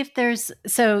me see if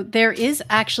there is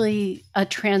actually a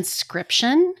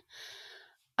transcription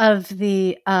of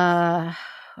the,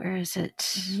 where is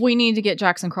it? We need to get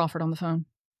Jackson Crawford on the phone.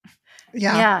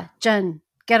 Yeah. Jen,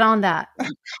 get on that.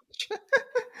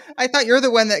 I thought you're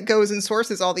the one that goes and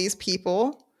sources all these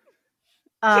people.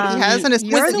 He has an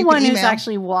assistant. You're the you one can who's email.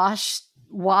 actually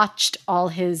watched all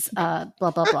his blah,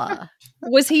 blah, blah.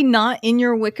 Was he not in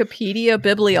your Wikipedia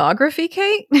bibliography,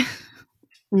 Kate?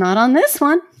 Not on this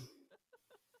one.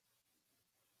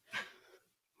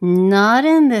 Not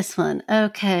in this one.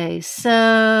 Okay,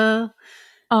 so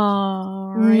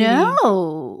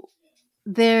no,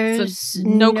 there's So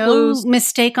no clues?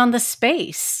 mistake on the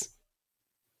space.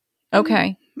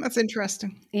 Okay. That's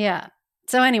interesting. Yeah.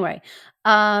 So anyway,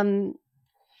 and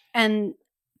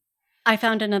I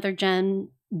found another gem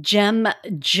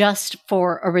just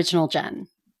for original Jen.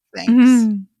 Thanks.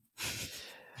 Mm-hmm.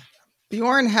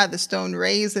 Bjorn had the stone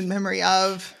raised in memory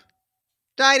of,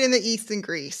 died in the east in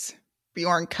Greece.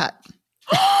 Bjorn cut.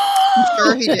 I'm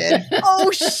sure he did. Oh,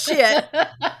 shit.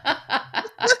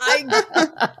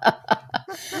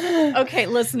 Okay,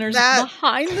 listeners, That-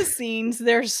 behind the scenes,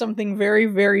 there's something very,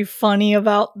 very funny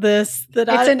about this that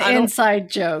It's an I don't, inside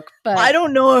joke, but I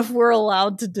don't know if we're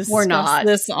allowed to discuss not.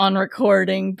 this on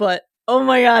recording, but oh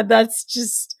my god, that's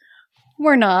just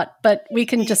we're not. But we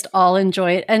can just all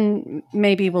enjoy it, and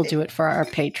maybe we'll do it for our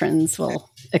patrons. We'll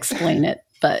explain it,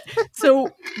 but so.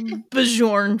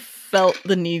 Bjorn felt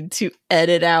the need to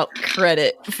edit out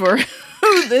credit for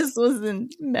who this was in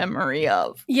memory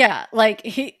of. yeah, like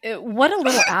what a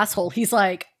little asshole. He's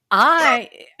like,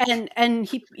 and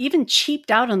he even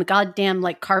cheaped out on the goddamn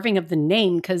like carving of the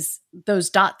name because those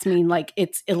dots mean like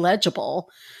it's illegible.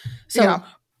 So Yeah.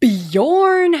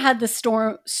 Bjorn had the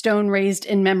stone raised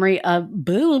in memory of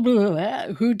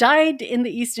who died in the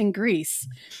East in Greece,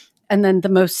 and then the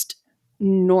most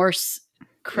Norse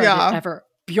credit ever,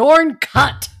 Bjorn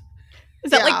Cut.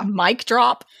 Is that like mic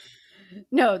drop?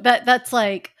 No, that's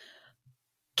like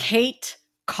Kate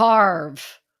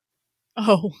Carve.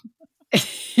 Oh,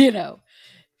 You know,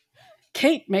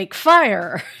 Kate make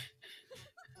fire.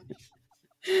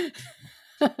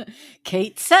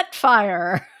 Kate set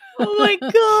fire. oh my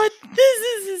god, this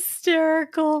is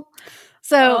hysterical.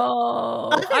 So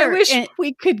I wish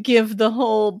we could give the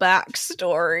whole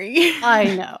backstory.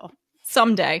 I know.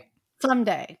 Someday.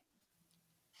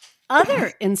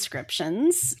 Other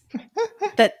inscriptions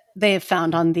that they have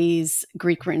found on these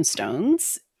Greek rune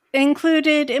stones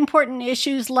included important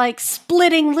issues like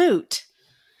splitting loot.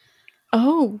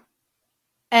 Oh.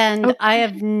 And Okay. I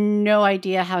have no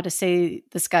idea how to say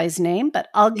this guy's name, but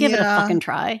I'll give it a fucking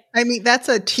try. I mean, that's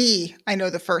a T. I know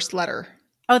the first letter.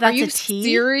 Oh, that's Are you a T?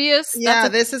 serious? Yeah,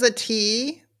 That's this is a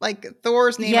T. Like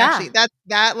Thor's name, Yeah. actually.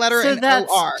 That letter So and that's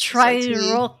O-R. So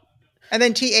T, and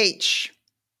then TH.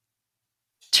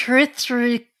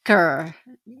 Trithriker.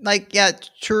 Like, yeah,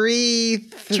 tree.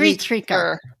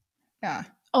 Tree-streaker. Yeah.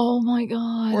 oh my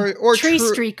god. Or Tree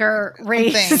tru- Streaker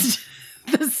raised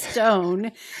the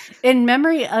stone in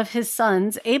memory of his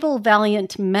sons, able,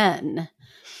 valiant men.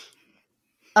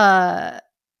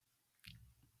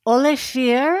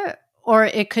 Olafir, or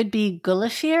it could be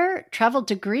Gulafir, traveled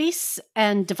to Greece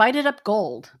and divided up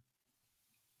gold.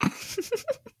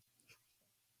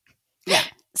 Yeah.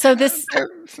 So this,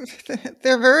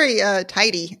 They're very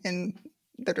tidy in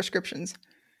their descriptions.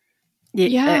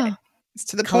 Yeah. It's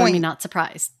to the calling me point. not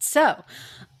surprised. So,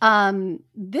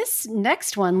 this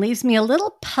next one leaves me a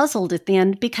little puzzled at the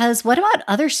end because what about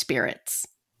other spirits?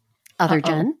 Other Uh-oh.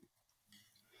 Jen?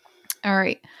 All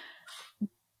right.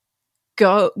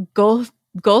 Gothrun?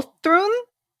 Guthrun.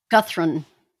 Mhm.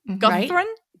 Right? Gothrun?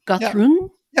 Guthrun?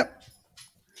 Yep.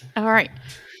 All right.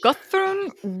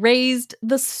 Gothrun raised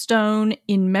the stone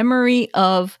in memory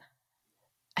of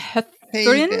Hethrin?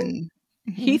 Pagan.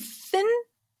 Mhm. Hethin?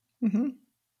 Mhm.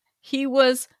 He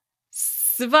was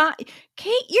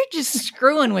Kate, you're just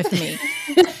screwing with me.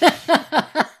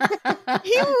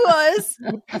 He was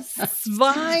Svine's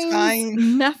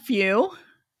Svein. nephew.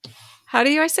 How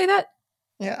do I say that?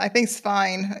 Yeah, I think it's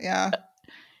fine. Yeah.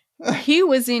 He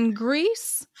was in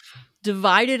Greece,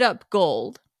 divided up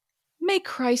gold. May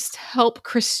Christ help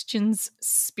Christians'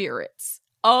 spirits.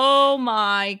 Oh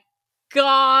my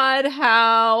God,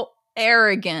 how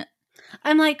arrogant.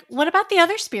 I'm like, what about the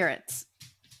other spirits?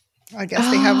 I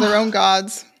guess they have their own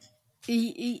gods.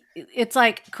 It's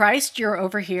like, Christ, you're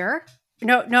over here.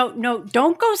 No,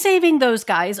 don't go saving those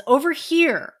guys. Over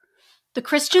here. The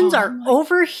Christians are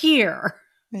over here.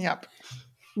 Yep.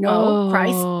 No,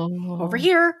 Christ, over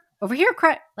here. Over here,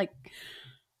 Christ. Like,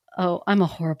 oh, I'm a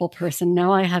horrible person.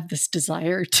 Now I have this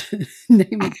desire to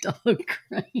name a dog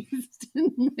Christ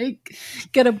and like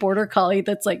get a border collie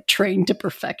that's like trained to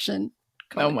perfection.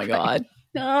 Oh my God.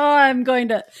 No, I'm going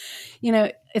to,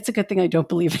 it's a good thing I don't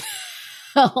believe in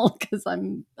hell because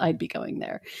I'd be going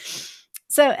there.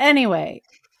 So anyway,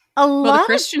 Well, the lot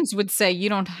Christians would say you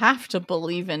don't have to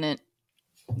believe in it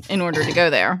in order to go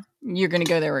there. You're going to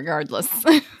go there regardless.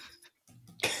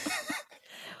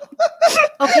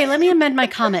 okay, let me amend my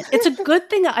comment. It's a good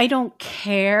thing I don't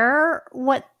care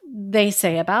what they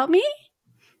say about me.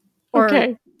 Or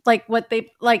Okay. like what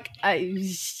they like.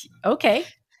 Okay.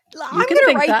 I'm going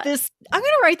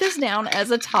to write this down as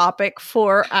a topic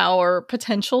for our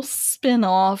potential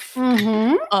spin-off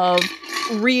Mm-hmm. of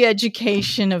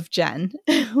re-education of Jen.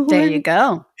 There you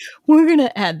go. We're going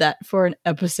to add that for an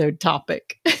episode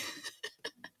topic.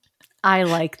 I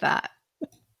like that.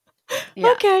 Yeah.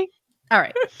 Okay. All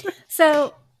right.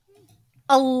 So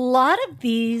a lot of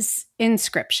these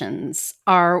inscriptions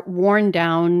are worn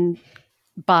down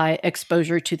by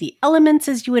exposure to the elements,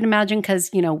 as you would imagine, because,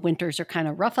 winters are kind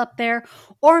of rough up there.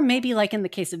 Or maybe like in the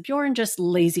case of Bjorn, just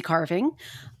lazy carving.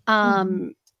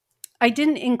 I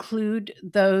didn't include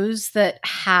those that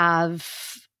have,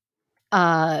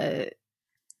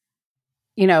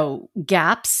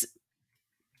 gaps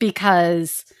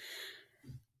because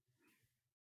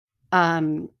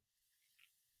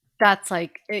that's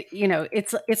like,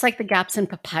 it's like the gaps in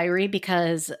papyri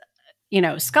because,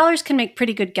 scholars can make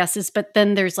pretty good guesses, but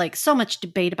then there's like so much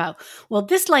debate about, well,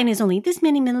 this line is only this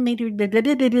many millimeters, blah, blah,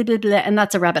 blah, blah, blah, blah, and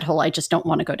that's a rabbit hole I just don't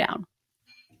want to go down.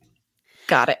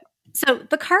 Got it. So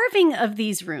the carving of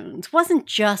these runes wasn't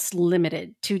just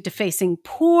limited to defacing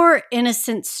poor,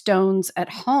 innocent stones at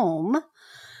home.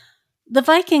 The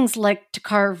Vikings liked to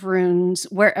carve runes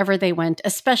wherever they went,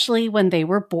 especially when they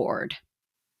were bored.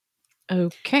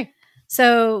 Okay.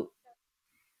 So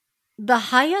the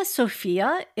Hagia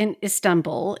Sophia in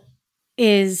Istanbul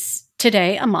is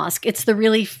today a mosque. It's the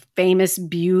really famous,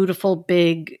 beautiful,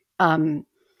 big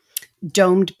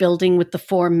domed building with the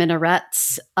 4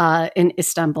 minarets in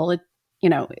Istanbul.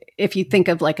 If you think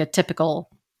of like a typical,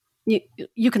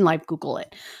 you can live Google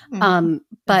it.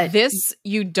 But this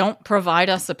you don't provide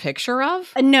us a picture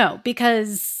of? No,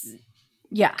 because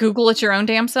Google it your own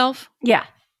damn self? Yeah.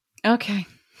 Okay.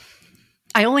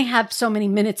 I only have so many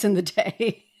minutes in the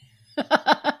day.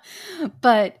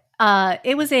 But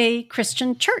it was a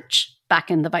Christian church back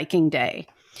in the Viking day.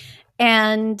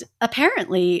 And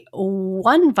apparently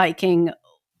one Viking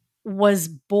was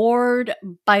bored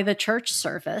by the church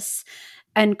service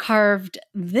and carved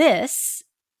this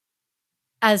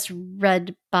as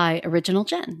read by Original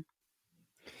Jen.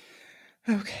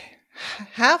 Okay.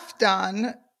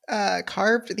 Halfdan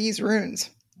carved these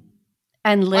runes.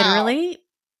 And literally,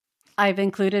 I've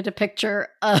included a picture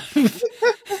of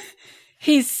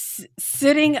he's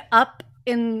sitting up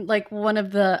in like one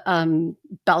of the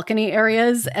balcony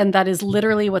areas, and that is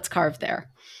literally what's carved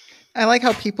there. I like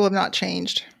how people have not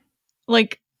changed.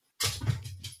 Like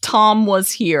Tom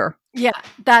was here. Yeah,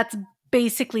 that's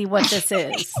basically what this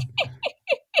is.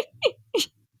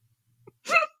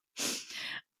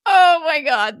 Oh my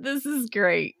God, this is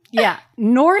great. Yeah,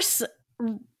 Norse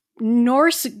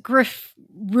runic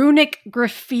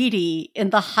graffiti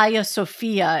in the Hagia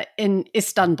Sophia in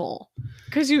Istanbul.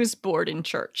 Because he was bored in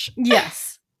church.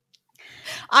 Yes.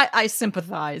 I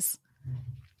sympathize.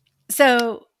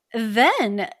 So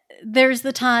then there's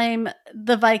the time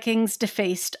the Vikings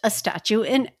defaced a statue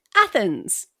in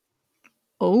Athens.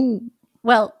 Oh.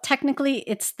 Well, technically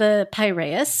it's the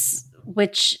Piraeus,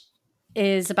 which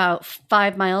is about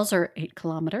 5 miles or 8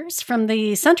 kilometers from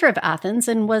the center of Athens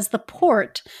and was the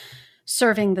port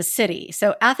serving the city.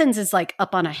 So Athens is like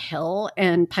up on a hill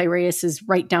and Piraeus is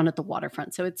right down at the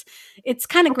waterfront. So it's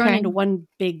kind of grown into one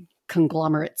big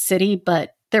conglomerate city,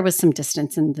 but there was some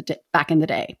distance back in the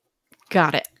day.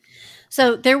 Got it.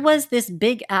 So there was this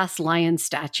big ass lion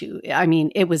statue. I mean,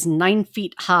 it was 9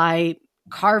 feet high,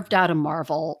 carved out of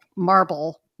marble.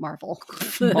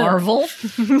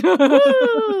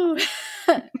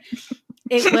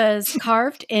 It was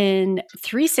carved in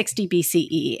 360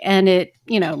 BCE, and it,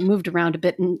 moved around a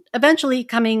bit and eventually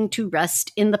coming to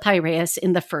rest in the Piraeus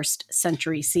in the 1st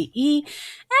century CE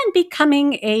and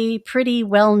becoming a pretty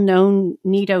well-known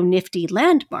nifty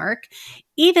landmark,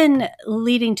 even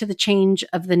leading to the change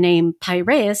of the name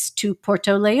Piraeus to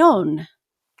Porto Leone.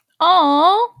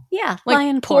 Oh, yeah, like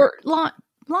Lion Port.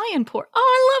 Lion Port. Oh,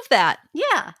 I love that.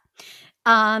 Yeah.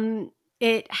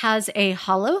 It has a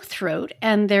hollow throat,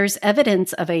 and there's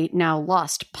evidence of a now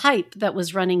lost pipe that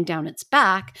was running down its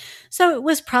back, so it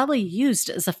was probably used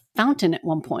as a fountain at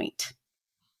one point.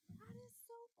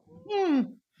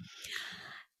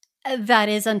 That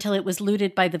is until it was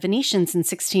looted by the Venetians in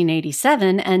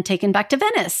 1687 and taken back to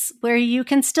Venice, where you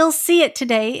can still see it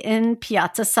today in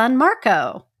Piazza San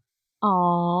Marco.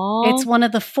 Aww. It's one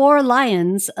of the 4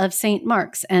 lions of St.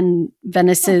 Mark's, and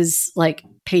Venice's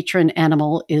patron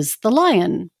animal is the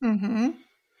lion. Mm-hmm.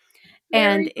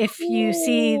 And if you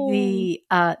see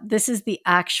this is the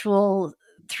actual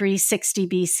 360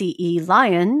 BCE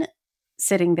lion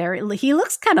sitting there. He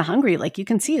looks kind of hungry. Like you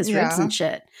can see his ribs and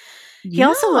shit. He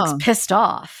also looks pissed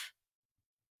off.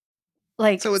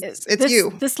 Like, so it's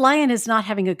you. This lion is not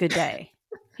having a good day.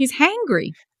 He's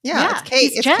hangry. Yeah, it's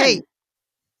Kate. It's Kate.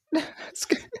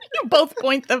 You both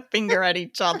point the finger at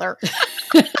each other.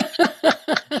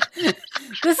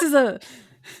 This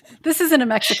isn't a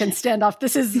Mexican standoff.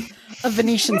 This is a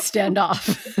Venetian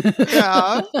standoff.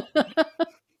 Yeah.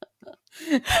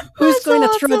 Who's going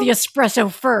to throw the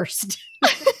espresso first?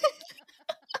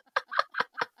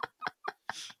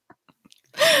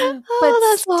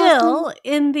 But still,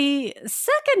 in the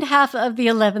second half of the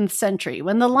 11th century,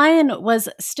 when the lion was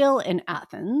still in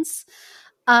Athens,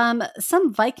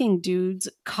 some Viking dudes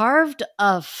carved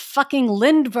a fucking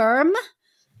lindworm.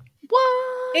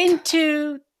 What?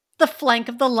 into the flank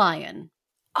of the lion.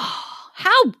 Oh,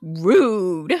 how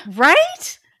rude.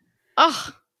 Right?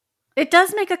 Ugh. It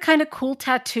does make a kind of cool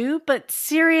tattoo, but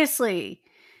seriously.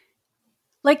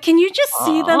 Like, can you just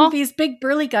see them, these big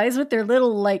burly guys with their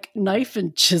little, like, knife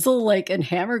and chisel, like, and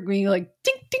hammer going, like,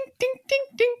 ding, ding, ding, ding,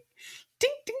 ding,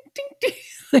 ding, ding, ding, ding.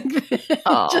 Like,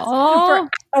 just for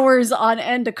hours on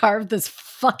end to carve this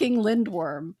fucking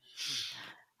lindworm.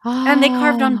 And they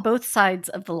carved on both sides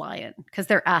of the lion because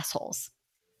they're assholes.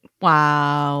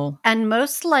 Wow. And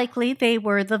most likely they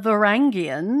were the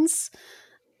Varangians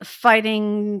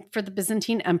fighting for the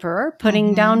Byzantine emperor,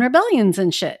 putting down rebellions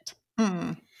and shit.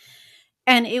 Hmm.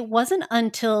 And it wasn't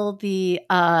until the,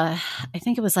 I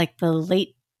think it was like the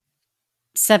late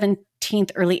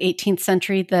 17th, early 18th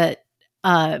century that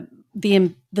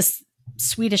the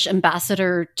Swedish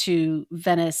ambassador to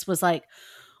Venice was like,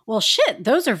 well, shit,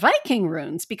 those are Viking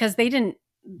runes, because the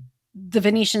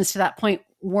Venetians to that point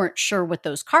weren't sure what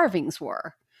those carvings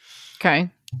were.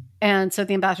 Okay. And so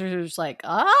the ambassador was like,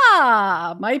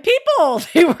 my people,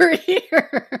 they were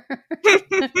here.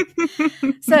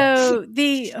 So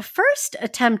the first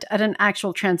attempt at an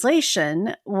actual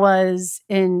translation was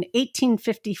in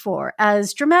 1854,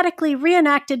 as dramatically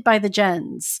reenacted by the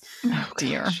Gens. Oh,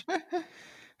 dear.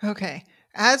 Okay.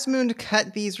 Asmund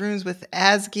cut these runes with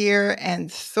Asgeir and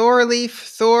Thorleif,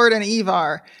 Thord, and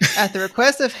Ivar at the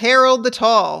request of Harold the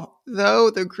Tall, though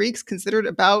the Greeks considered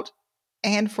about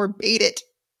and forbade it.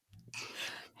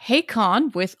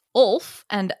 Hakon with Ulf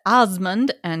and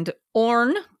Asmund and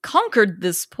Orn conquered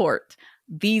this port.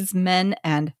 These men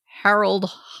and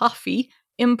Harold Hafi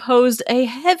imposed a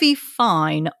heavy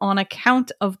fine on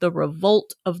account of the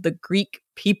revolt of the Greek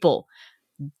people.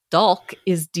 Dalk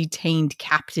is detained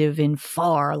captive in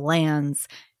far lands.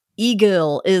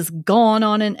 Egil is gone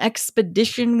on an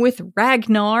expedition with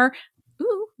Ragnarok,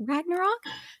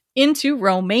 into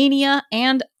Romania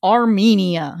and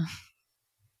Armenia.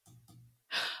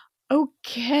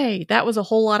 Okay, that was a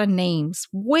whole lot of names.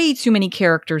 Way too many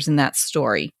characters in that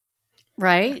story.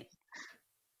 Right?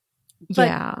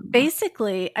 Yeah. But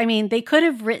basically, I mean, they could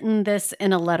have written this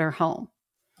in a letter home.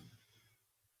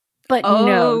 But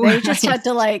no, they just had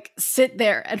to like sit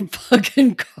there and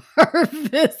fucking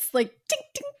carve this like ding,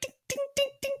 ding, ding, ding, ding,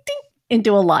 ding, ding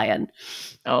into a lion.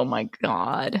 Oh my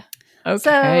God. Okay.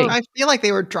 So, I feel like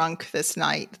they were drunk this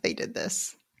night. They did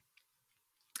this.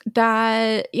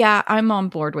 Yeah, I'm on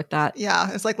board with that. Yeah,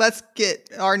 it's like, let's get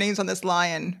our names on this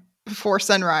lion before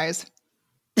sunrise.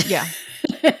 Yeah.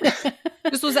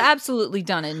 This was absolutely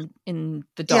done in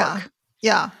the dark.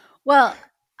 Yeah. Well,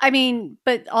 I mean,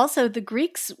 but also the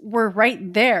Greeks were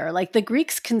right there. Like the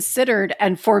Greeks considered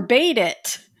and forbade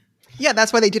it. Yeah,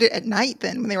 that's why they did it at night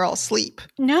then when they were all asleep.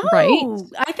 No, right?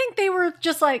 I think they were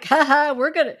just like, haha,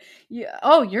 we're going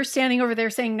to, you're standing over there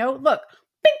saying no. Look,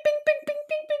 bing, bing, bing, bing,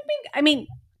 bing, bing, bing. I mean,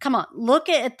 come on, look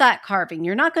at that carving.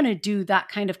 You're not going to do that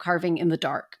kind of carving in the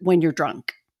dark when you're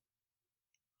drunk.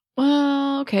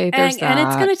 Well, okay, there's that. And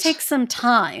it's going to take some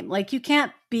time. Like you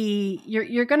can't be,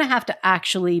 you're going to have to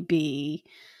actually be,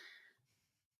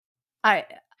 Okay.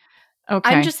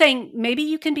 I'm just saying maybe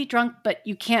you can be drunk, but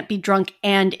you can't be drunk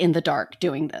and in the dark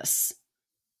doing this.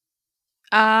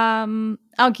 I'll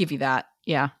give you that.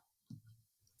 Yeah.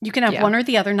 You can have one or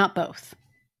the other, not both.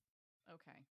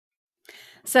 Okay.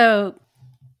 So,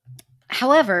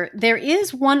 however, there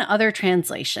is one other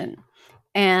translation,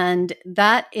 and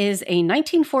that is a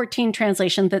 1914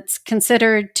 translation that's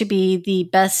considered to be the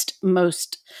best,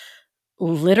 most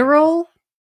literal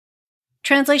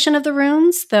translation of the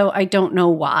runes, though I don't know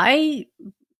why,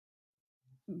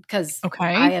 because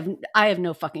I have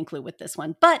no fucking clue with this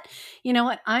one. But you know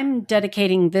what? I'm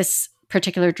dedicating this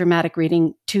particular dramatic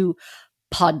reading to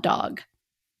Pod Dog.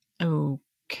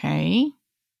 Okay.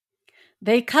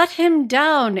 They cut him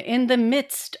down in the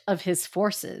midst of his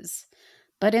forces,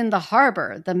 but in the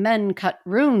harbor the men cut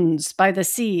runes by the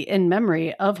sea in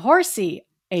memory of Horsey,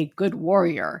 a good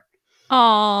warrior.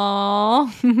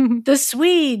 Aww. The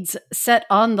Swedes set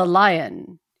on the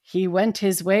lion. He went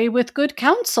his way with good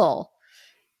counsel.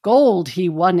 Gold he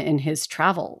won in his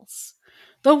travels.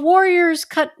 The warriors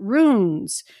cut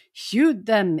runes, hewed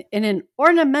them in an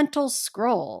ornamental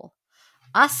scroll.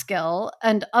 Askel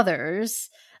and others,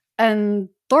 and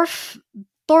Thorleifr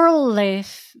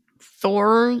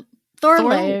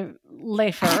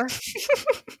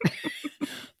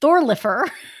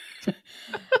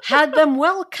had them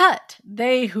well cut,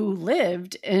 they who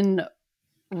lived in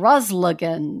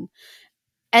Roslagen.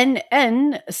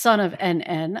 NN, son of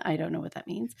NN, I don't know what that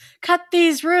means, cut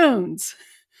these runes.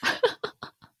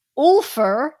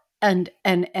 Ulfr and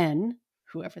NN,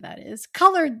 whoever that is,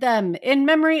 colored them in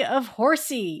memory of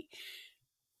Horsey.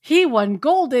 He won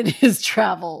gold in his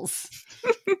travels.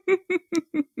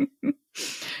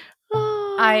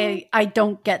 I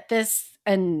don't get this,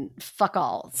 and fuck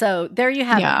all. So there you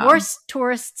have it. Worst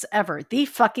tourists ever. The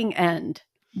fucking end.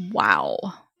 Wow.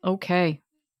 Okay.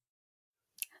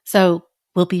 So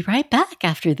we'll be right back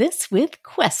after this with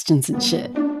questions and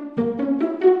shit.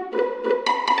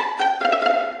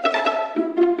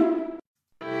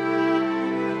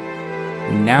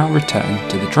 We now return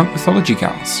to the Drunk Mythology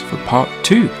Gals for part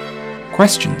 2,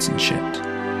 questions and shit.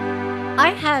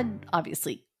 I had,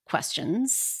 obviously,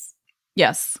 questions.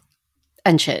 Yes.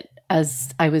 And shit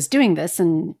as I was doing this,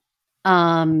 and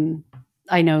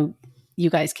I know you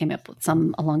guys came up with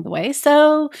some along the way,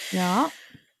 so yeah,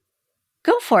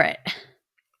 go for it.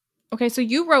 Okay, so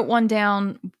you wrote one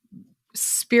down,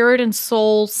 spirit and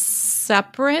soul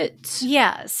separate.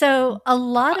 Yeah, so a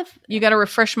lot of... You got to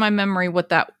refresh my memory what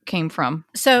that came from.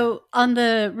 So on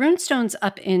the runestones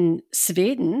up in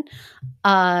Sweden,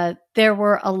 there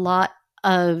were a lot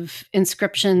of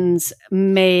inscriptions,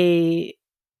 may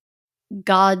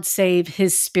God save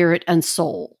his spirit and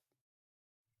soul.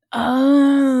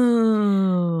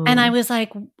 Oh. And I was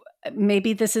like,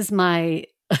 maybe this is my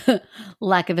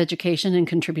lack of education and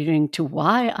contributing to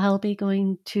why I'll be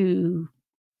going to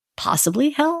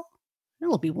possibly hell.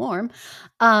 It'll be warm.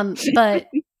 But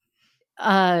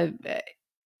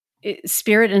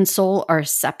spirit and soul are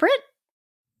separate?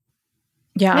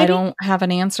 Yeah, maybe? I don't have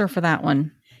an answer for that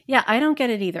one. Yeah, I don't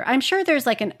get it either. I'm sure there's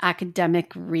like an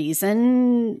academic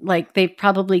reason. Like they've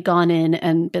probably gone in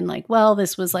and been like, well,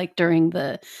 this was like during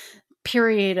the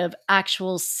period of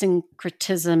actual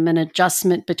syncretism and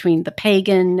adjustment between the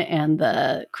pagan and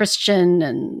the Christian,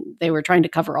 and they were trying to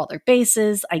cover all their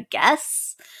bases, I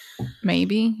guess.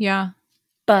 Maybe, yeah.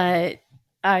 But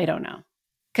I don't know.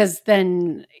 Because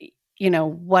then,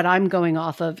 what I'm going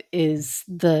off of is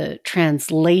the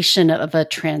translation of a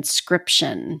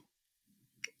transcription.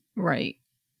 Right.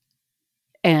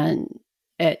 And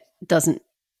it doesn't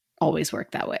always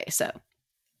work that way. So,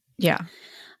 yeah.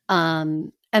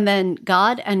 And then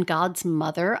God and God's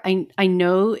mother. I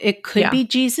know it could be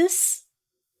Jesus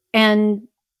and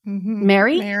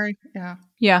Mary. Mary, yeah.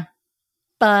 Yeah.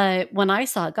 But when I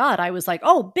saw God, I was like,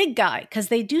 oh, big guy. Because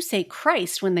they do say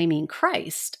Christ when they mean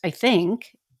Christ, I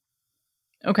think.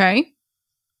 Okay.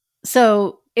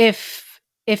 So if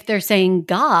they're saying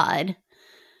God...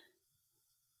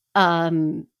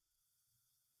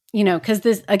 because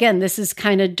this is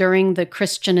kind of during the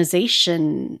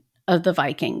Christianization of the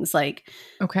Vikings. Like,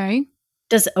 okay,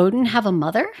 does Odin have a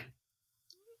mother?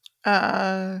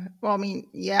 Well, I mean,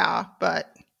 yeah,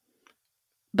 but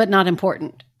not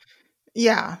important.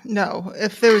 Yeah, no.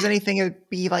 If there was anything, it would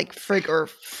be like Frigg or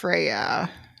Freya.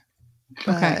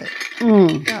 Okay.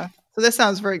 Yeah. So this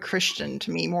sounds very Christian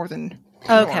to me more than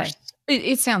Norse.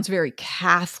 It sounds very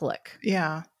Catholic.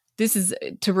 Yeah. This is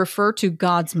to refer to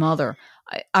God's mother.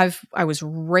 I was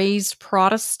raised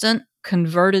Protestant,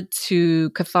 converted to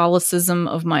Catholicism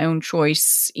of my own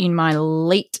choice in my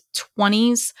late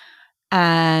 20s.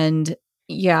 And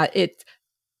yeah,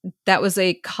 that was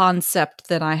a concept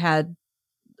that I had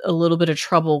a little bit of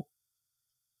trouble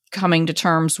coming to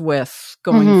terms with,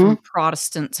 going from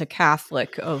Protestant to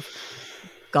Catholic, of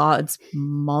God's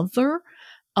mother.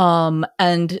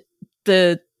 And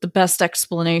the best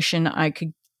explanation I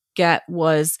could get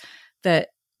was that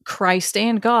Christ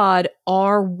and God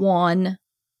are one.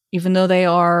 Even though they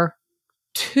are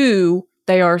two,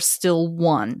 they are still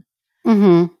one.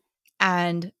 Mm-hmm.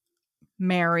 And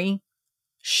Mary,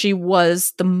 she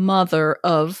was the mother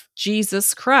of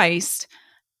Jesus Christ.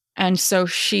 And so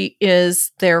she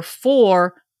is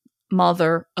therefore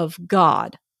mother of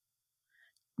God.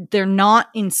 They're not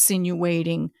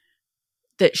insinuating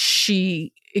that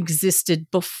she existed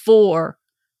before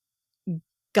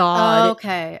God.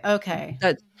 Okay.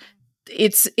 That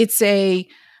it's a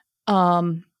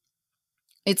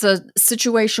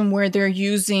situation where they're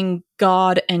using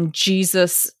God and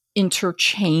Jesus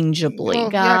interchangeably.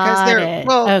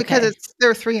 Well, because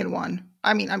they're 3 in 1.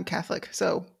 I mean, I'm Catholic,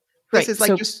 so this is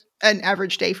like just an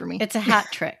average day for me. It's a hat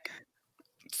trick.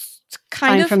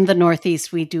 I'm from the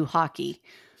Northeast. We do hockey.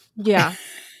 Yeah.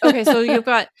 Okay, so you've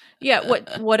got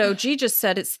what OG just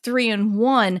said. It's 3 in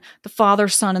 1: the Father,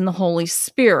 Son, and the Holy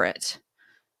Spirit.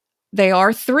 They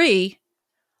are 3,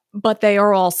 but they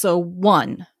are also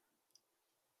 1.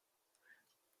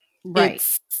 Right.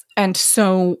 And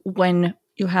so when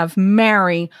you have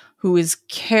Mary, who is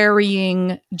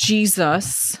carrying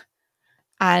Jesus,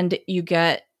 and you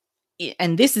get,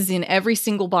 and this is in every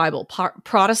single Bible,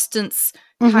 Protestants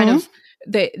kind of,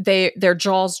 their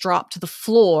jaws drop to the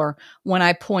floor when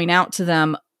I point out to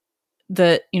them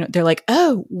they're like,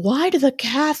 oh, why do the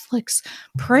Catholics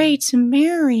pray to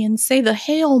Mary and say the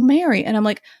Hail Mary? And I'm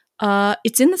like,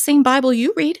 it's in the same Bible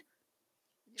you read.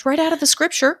 It's right out of the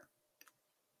scripture.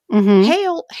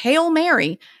 Mm-hmm. Hail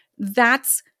Mary.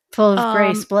 That's full of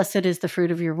grace. Blessed is the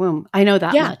fruit of your womb. I know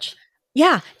that much.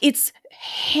 Yeah. It's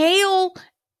hail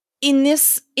in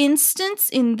this instance,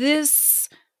 in this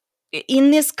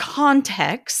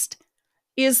context,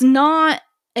 is not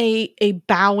a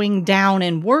bowing down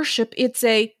in worship. It's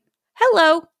a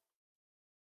hello.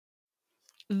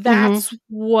 That's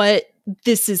what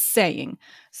this is saying.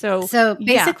 So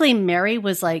basically, Mary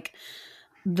was like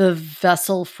the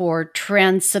vessel for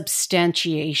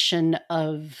transubstantiation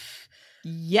of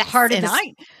part of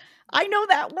I know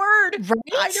that word.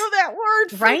 Right? I know that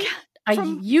word. Right? I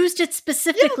used it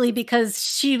specifically because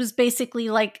she was basically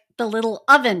like the little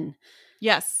oven.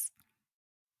 Yes.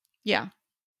 Yeah.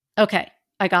 Okay.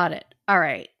 I got it. All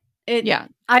right.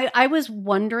 I was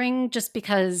wondering just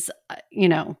because,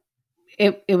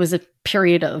 it was a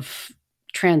period of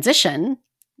transition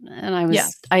and I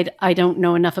was, I don't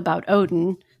know enough about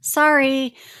Odin.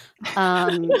 Sorry.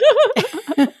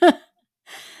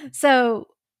 So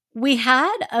we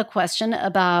had a question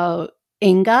about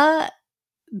Inga.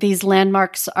 These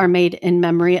landmarks are made in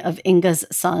memory of Inga's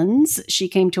sons. She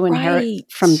came to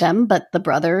inherit from them, but the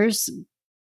brothers,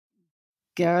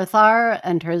 Gerthar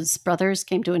and his brothers,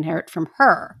 came to inherit from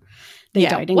her. They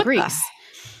died in Greece.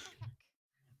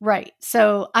 Right.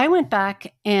 So I went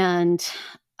back and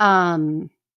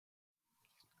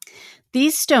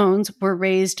these stones were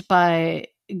raised by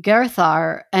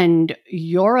Gerthar and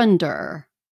Jorundur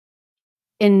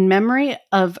in memory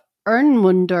of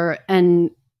Ernmundur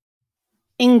and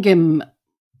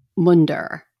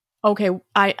Ingimmundur. Okay,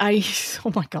 I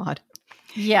oh my god.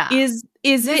 Yeah. Is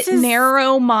it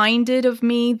narrow-minded of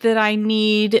me that I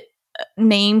need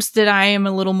names that I am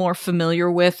a little more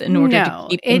familiar with in order to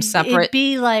keep them separate? It'd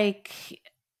be like,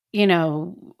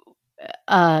 no,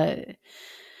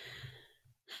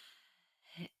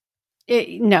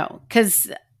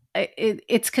 because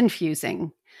it's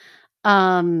confusing.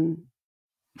 And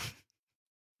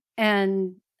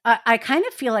I kind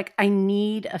of feel like I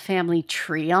need a family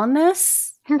tree on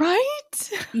this.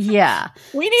 Right? Yeah.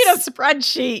 We need a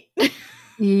spreadsheet.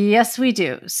 Yes, we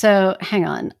do. So hang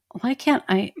on. Why can't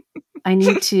I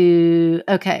need to,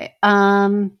 okay. Are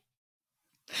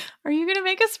you going to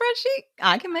make a spreadsheet?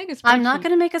 I can make a spreadsheet. I'm not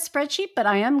going to make a spreadsheet, but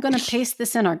I am going to paste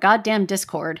this in our goddamn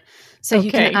Discord so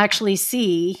you can actually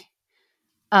see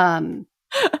the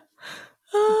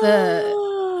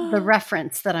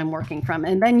reference that I'm working from.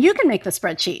 And then you can make the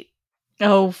spreadsheet.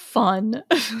 Oh, fun.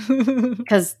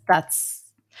 Because that's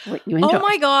what you enjoy. Oh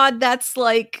my God, that's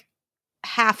like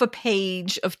half a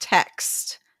page of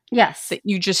text. Yes. That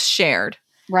you just shared.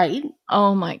 Right.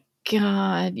 Oh my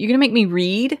God. You're going to make me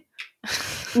read?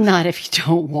 Not if you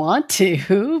don't want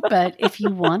to, but if you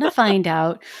want to find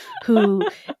out who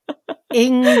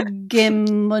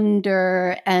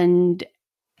Ingimmundur and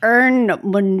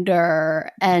Ernmundur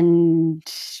and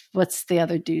what's the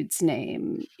other dude's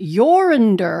name?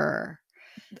 Jorundur.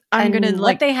 I'm going to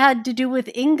what they had to do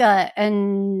with Inga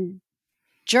and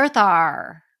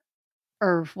Gerthar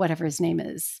or whatever his name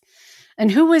is.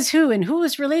 And who was who and who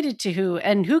was related to who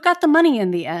and who got the money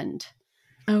in the end.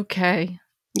 Okay.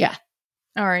 Yeah.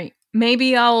 All right.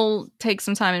 Maybe I'll take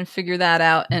some time and figure that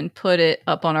out and put it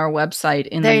up on our website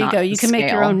in there the you go. You can scale.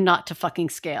 Make your own not to fucking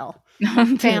scale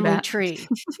family tree.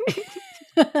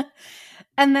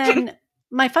 And then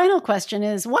my final question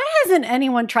is, why hasn't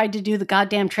anyone tried to do the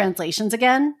goddamn translations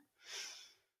again?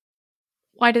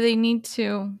 Why do they need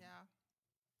to?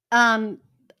 I'm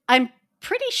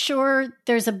pretty sure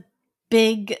there's a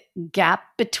big gap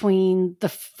between the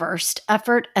first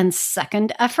effort and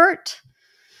second effort.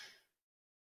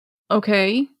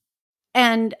 Okay.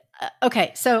 And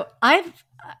so I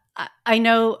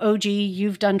know OG,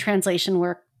 you've done translation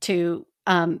work too,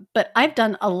 but I've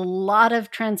done a lot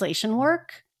of translation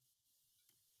work.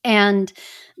 And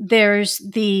there's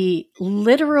the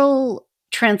literal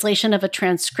translation of a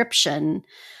transcription,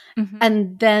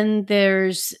 and then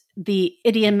there's the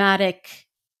idiomatic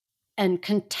and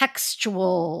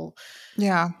contextual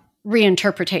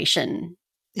reinterpretation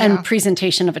and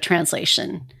presentation of a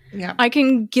translation. Yeah. I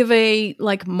can give a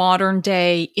modern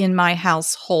day in my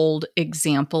household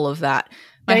example of that.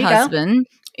 My husband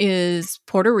is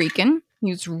Puerto Rican. He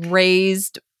was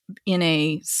raised in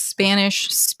a Spanish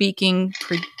speaking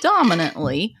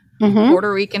predominantly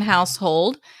Puerto Rican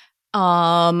household.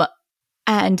 And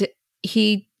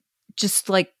he just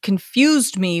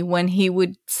confused me when he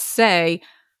would say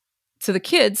to the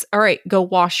kids, all right, go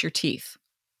wash your teeth.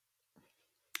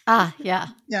 Ah, yeah.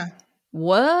 Yeah.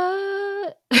 What?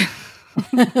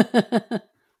 it?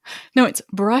 No, it's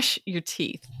brush your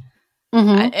teeth.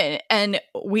 Mhm. And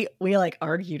we like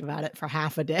argued about it for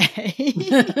half a day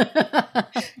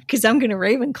because I'm gonna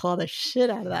Ravenclaw the shit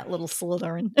out of that little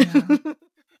Slytherin. Yeah.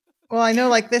 Well, I know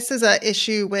like this is a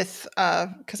issue with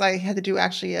because I had to do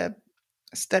actually a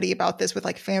study about this with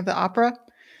like Phantom of the Opera.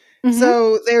 Mhm.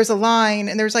 So there's a line,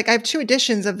 and there's like I have 2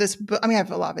 editions of this book. I mean, I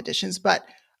have a lot of editions, but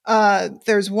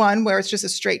there's one where it's just a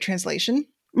straight translation,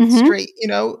 Mhm. straight,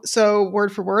 so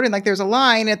word for word, and like there's a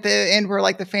line at the end where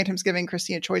like the Phantom's giving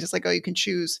Christine a choice. It's like, oh, you can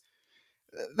choose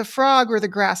the frog or the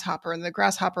grasshopper, and the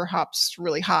grasshopper hops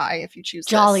really high if you choose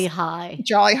Jolly this. high.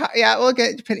 Jolly high. Yeah, well,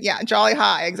 jolly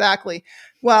high, exactly.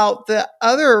 Well, the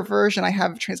other version I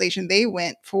have of translation, they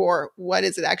went for what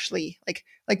is it actually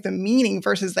like the meaning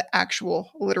versus the actual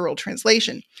literal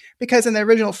translation. Because in the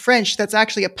original French, that's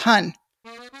actually a pun.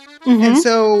 Mhm. And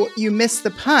so you miss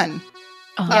the pun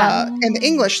Yeah. in the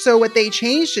English. So what they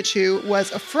changed it to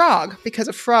was a frog, because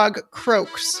a frog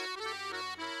croaks.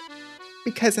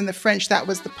 Because in the French, that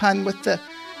was the pun with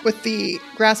the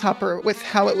grasshopper, with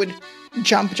how it would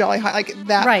jump jolly high, like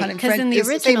that Right, pun in because French in the is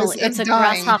the same original, as it's a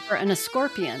dying. grasshopper and a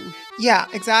scorpion. Yeah,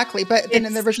 exactly. But then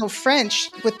in the It's- original French,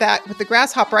 with the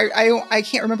grasshopper, I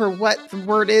can't remember what the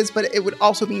word is, but it would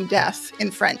also mean death in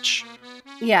French.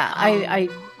 Yeah,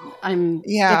 I'm.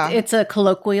 Yeah. It's a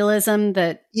colloquialism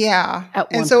that Yeah. at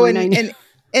And one so point I knew.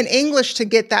 in English, to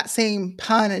get that same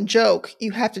pun and joke,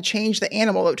 you have to change the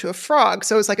animal to a frog.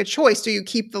 So it's like a choice. Do you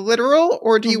keep the literal,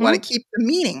 or do you want to keep the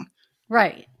meaning?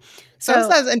 Right. So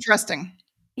that's interesting.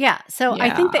 Yeah. So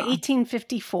I think that Yeah.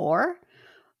 1854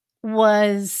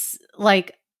 was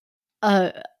like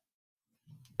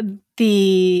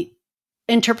the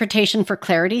interpretation for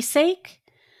clarity's sake.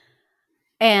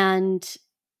 And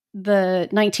the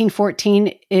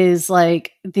 1914 is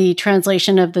like the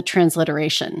translation of the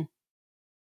transliteration.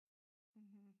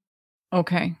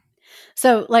 Okay.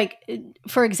 So like,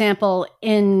 for example,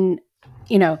 in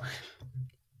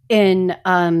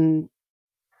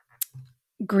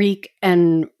Greek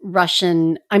and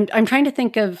Russian, I'm trying to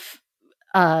think of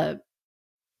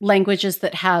languages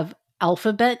that have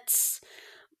alphabets,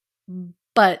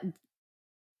 but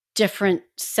different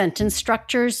sentence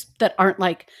structures that aren't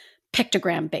like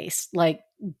pictogram based, like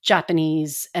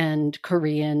Japanese and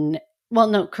Korean. Well,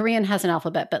 no, Korean has an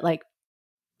alphabet, but like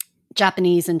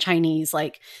Japanese and Chinese,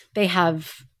 like they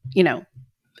have,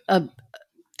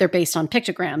 they're based on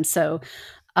pictograms. So,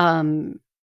 an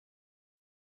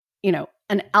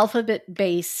alphabet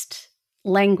based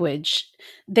language,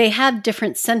 they have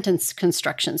different sentence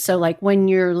constructions. So like when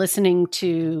you're listening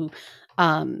to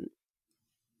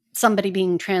somebody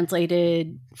being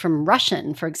translated from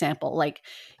Russian, for example, like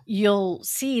you'll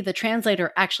see the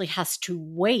translator actually has to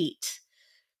wait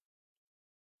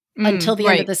until the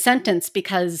end of the sentence,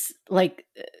 because like,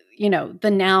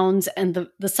 the nouns and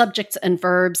the subjects and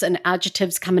verbs and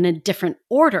adjectives come in a different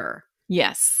order.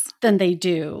 Yes. Than they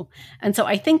do. And so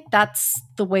I think that's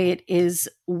the way it is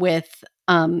with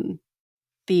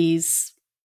these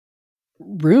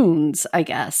runes, I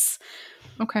guess.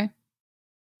 Okay.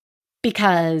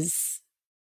 Because,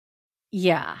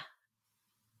 yeah.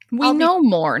 We know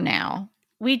more now.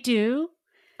 We do.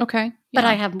 Okay. But yeah.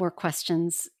 I have more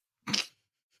questions.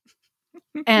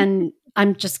 And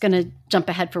I'm just going to jump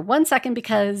ahead for 1 second,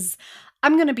 because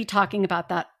I'm going to be talking about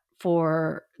that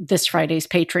for this Friday's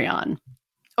Patreon.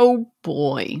 Oh,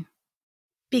 boy.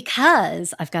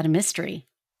 Because I've got a mystery.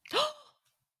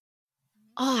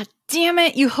 Oh, damn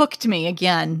it. You hooked me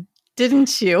again,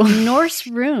 didn't you? Norse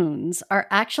runes are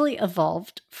actually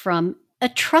evolved from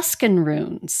Etruscan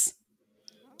runes.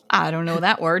 I don't know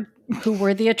that word. Who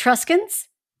were the Etruscans?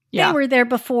 Yeah. They were there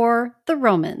before the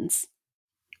Romans.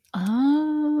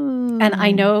 Oh. And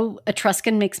I know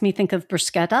Etruscan makes me think of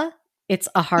bruschetta. It's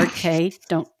a hard K.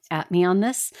 Don't at me on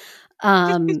this.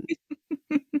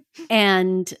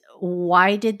 And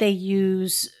why did they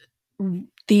use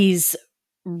these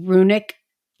runic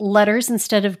letters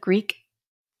instead of Greek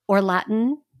or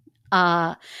Latin?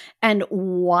 And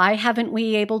why haven't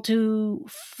we able to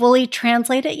fully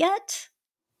translate it yet?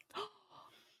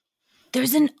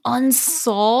 There's an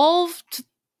unsolved.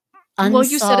 Well,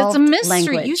 you said it's a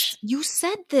mystery. Language. You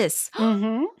said this.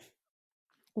 Mm-hmm.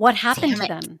 What happened to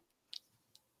them?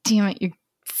 Damn it! You're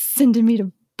sending me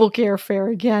to book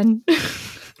airfare again.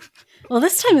 Well,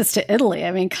 this time it's to Italy.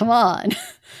 I mean, come on.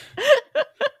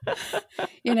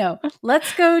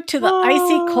 Let's go to the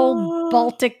icy cold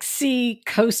Baltic Sea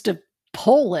coast of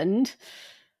Poland,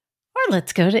 or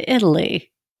let's go to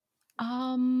Italy.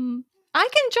 I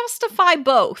can justify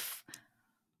both.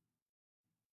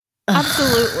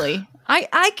 Absolutely.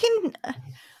 I can.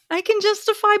 I can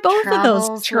justify both of Travels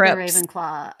those with a trips.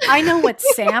 Ravenclaw. I know what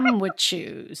Sam would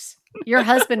choose. Your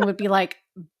husband would be like,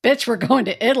 bitch, we're going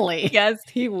to Italy. Yes,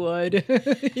 he would.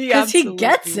 Because he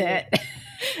gets it.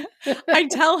 I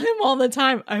tell him all the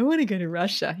time, I want to go to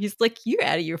Russia. He's like, you're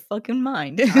out of your fucking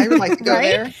mind. I would like to go Right?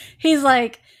 there. He's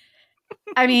like,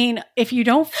 I mean, if you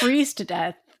don't freeze to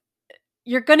death,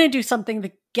 you're going to do something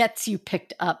that gets you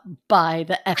picked up by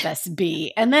the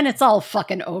FSB. And then it's all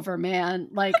fucking over, man.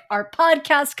 Like, our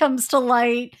podcast comes to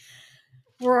light.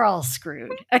 We're all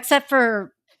screwed. Except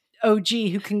for OG,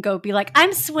 who can go be like,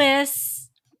 I'm Swiss.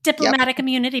 Diplomatic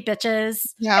immunity, bitches.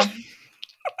 Yeah.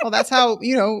 Well, that's how,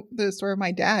 the story of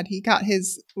my dad. He got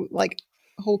his,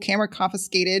 whole camera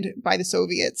confiscated by the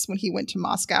Soviets when he went to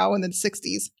Moscow in the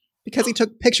 60s because he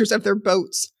took pictures of their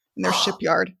boats in their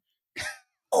shipyard.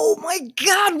 Oh my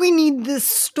God, we need this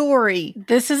story.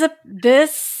 This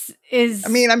is. I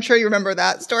mean, I'm sure you remember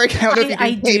that story. I don't know if you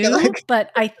I can pay, do,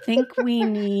 but I think we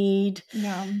need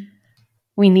yeah.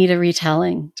 a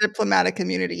retelling. Diplomatic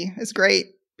immunity is great.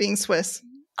 Being Swiss.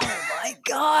 Oh my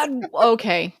God.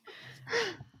 Okay.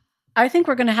 I think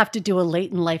we're going to have to do a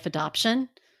late in life adoption.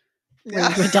 Where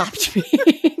Yeah. you adopt me.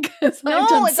 'Cause I've No,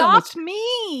 done so adopt much-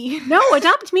 me. No,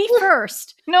 adopt me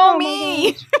first. No, Oh my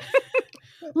me.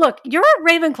 Look, you're a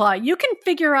Ravenclaw. You can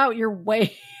figure out your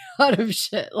way out of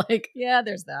shit. Like, Yeah,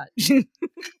 there's that. I'm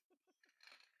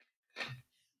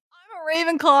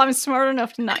a Ravenclaw. I'm smart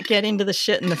enough to not get into the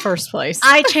shit in the first place.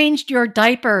 I changed your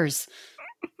diapers.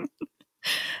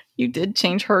 You did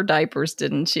change her diapers,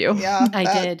 didn't you? Yeah.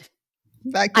 I did.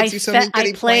 That gives you so many I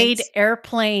goody played points.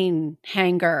 airplane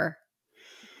hanger.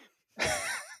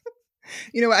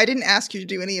 I didn't ask you to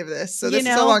do any of this, so You this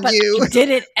is all on but you. I did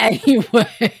it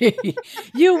anyway.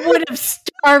 You would have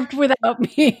starved without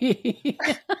me.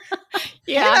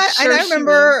 Yeah, And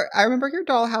I remember your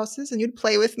doll houses, and you'd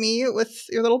play with me with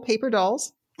your little paper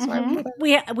dolls. So I remember that.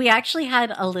 We actually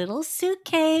had a little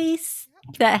suitcase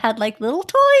that had like little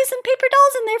toys and paper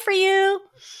dolls in there for you.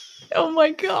 Oh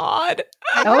my God.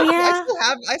 Oh, yeah.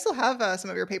 I still have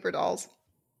some of your paper dolls,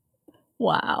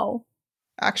 Wow.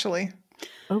 actually.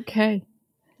 Okay.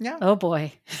 Yeah. Oh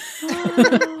boy.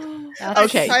 I'll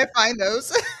Okay. try to find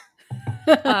those.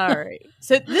 All right.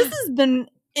 So this has been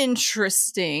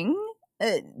interesting.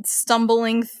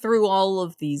 Stumbling through all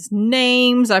of these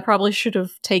names. I probably should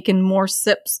have taken more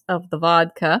sips of the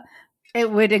vodka.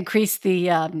 It would increase the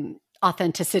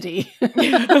authenticity.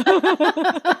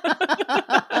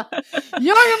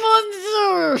 Young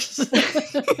monsters.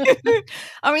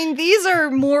 I mean, these are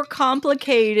more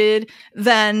complicated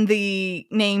than the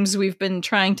names we've been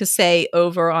trying to say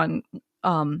over on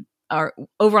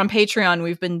Patreon.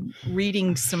 We've been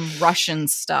reading some Russian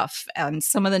stuff, and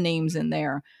some of the names in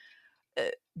there,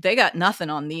 they got nothing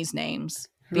on these names.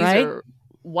 These Right? are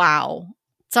wow.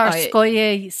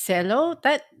 Tsarskoye selo.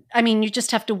 That, I mean, you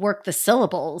just have to work the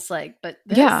syllables. But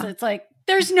this, Yeah. it's like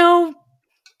there's no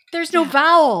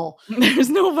vowel. There's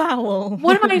no vowel.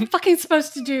 What am I fucking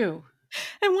supposed to do?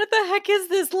 And what the heck is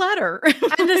this letter?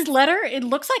 And this letter, it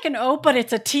looks like an O, but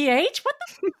it's a TH. What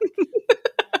the?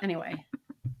 Anyway,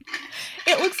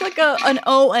 It looks like an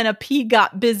O and a P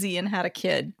got busy and had a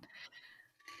kid.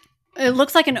 it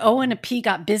looks like an O and a P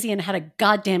got busy and had a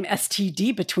goddamn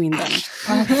STD between them.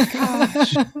 Oh my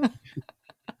gosh.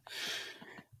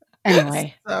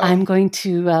 Anyway, So- I'm going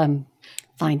to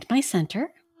find my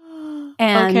center.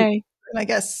 And Okay. And I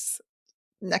guess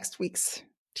next week's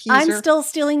teaser. I'm still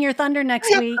stealing your thunder next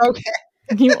week. Okay.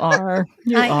 You are.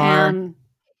 You I are. am.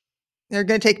 You're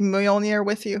going to take Mjolnir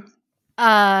with you.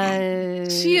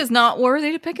 She is not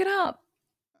worthy to pick it up.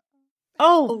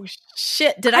 Oh, Oh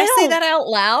shit! Did I I say don't- that out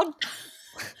loud?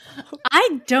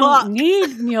 I don't Fuck. need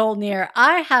Mjolnir.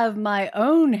 I have my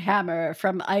own hammer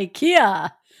from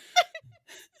IKEA.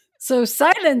 So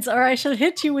silence, or I shall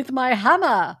hit you with my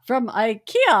hammer from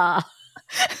IKEA.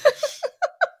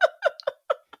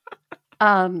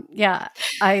 Yeah,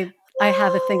 I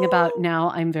have a thing about now.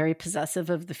 I'm very possessive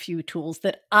of the few tools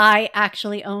that I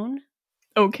actually own.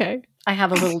 Okay. I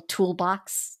have a little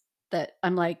toolbox that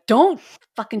I'm like, don't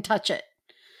fucking touch it.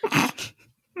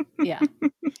 Yeah.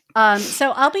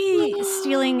 So I'll be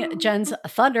stealing Jen's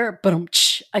thunder,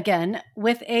 again,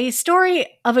 with a story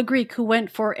of a Greek who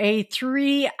went for a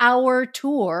 3-hour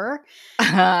tour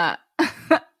and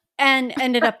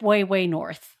ended up way, way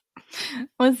north.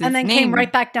 What's his And then name? came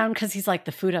right back down because he's like,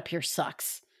 the food up here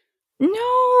sucks. No,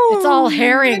 It's all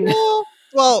herring.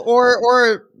 Well,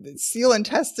 or seal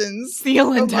intestines. Seal Oh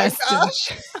my intestines.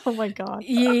 gosh. Oh my god.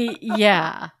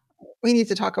 Yeah. We need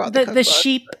to talk about the The cookbook.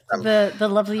 sheep, the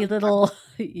lovely little,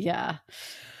 yeah.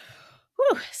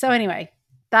 Whew. So anyway,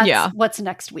 That's what's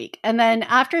next week. And then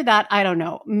after that, I don't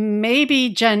know. Maybe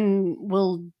Jen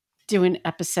will do an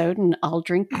episode and I'll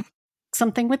drink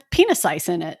something with penis ice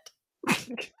in it.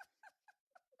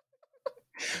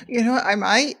 You know what? I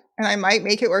might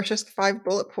make it where it's just 5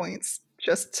 bullet points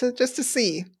just to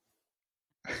see.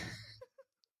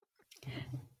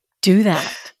 Do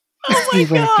that. Oh See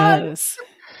my where God. it goes.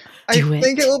 I Do it.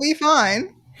 think it will be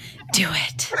fine. Do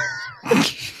it.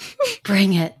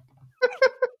 Bring it.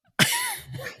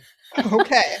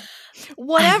 Okay.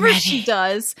 Whatever I'm she ready.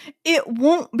 does, it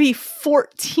won't be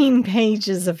 14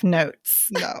 pages of notes.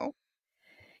 No.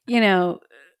 You know,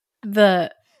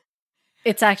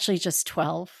 it's actually just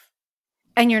 12.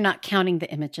 And you're not counting the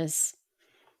images.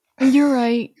 You're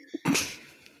right.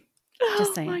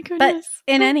 Just saying. My But goodness.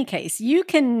 in any case, you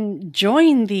can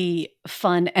join the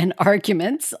fun and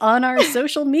arguments on our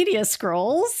social media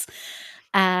scrolls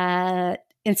at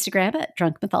Instagram at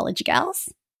Drunk Mythology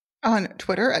Gals. On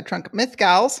Twitter at Drunk Myth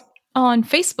Gals. On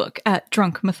Facebook at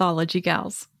Drunk Mythology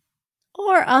Gals.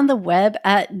 Or on the web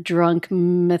at Drunk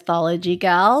Mythology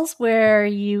Gals, where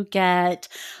you get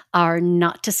our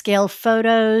not to scale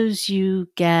photos, you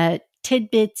get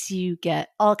tidbits, you get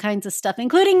all kinds of stuff,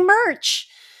 including merch.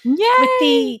 Yay! With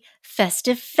the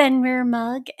festive Fenrir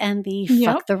mug and the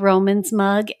Fuck the Romans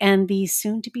mug and the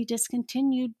soon to be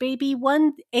discontinued baby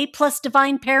A+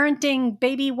 Divine Parenting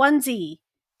baby onesie.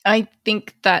 I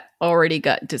think that already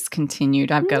got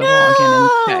discontinued. I've got to log in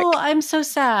and check. I'm so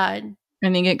sad.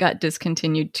 I think it got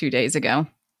discontinued 2 days ago.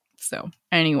 So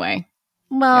anyway.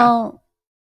 Well,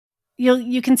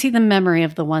 you can see the memory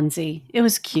of the onesie. It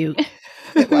was cute.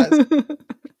 It was.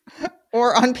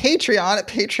 Or on Patreon at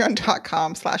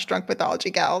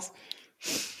patreon.com/drunkmythologygals.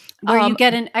 Where you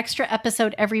get an extra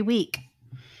episode every week.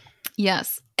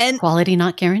 Yes. And quality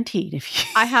not guaranteed. If you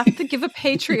I have to give a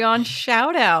Patreon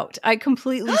shout out. I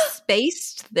completely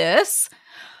spaced this.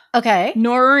 Okay.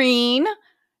 Noreen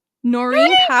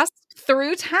passed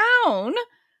through town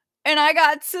and I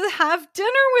got to have dinner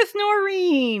with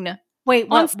Noreen. Wait,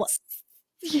 what?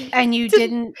 And you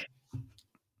didn't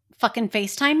fucking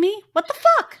FaceTime me? What the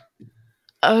fuck?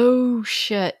 Oh,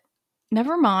 shit.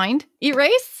 Never mind.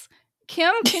 Erase?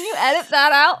 Kim, can you edit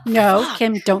that out? No, Fuck.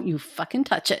 Kim, don't you fucking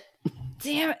touch it.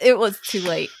 Damn, it was too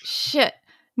late. Shit.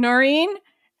 Noreen,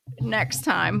 next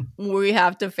time we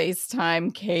have to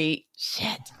FaceTime Kate.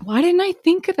 Shit. Why didn't I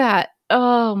think of that?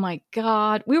 Oh my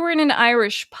God. We were in an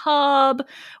Irish pub.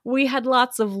 We had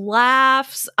lots of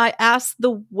laughs. I asked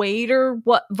the waiter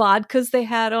what vodkas they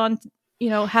had had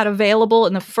available.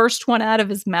 And the first one out of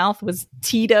his mouth was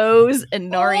Tito's, and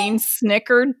Noreen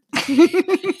snickered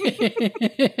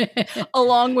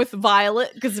along with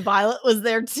Violet, because Violet was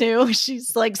there too.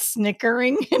 She's like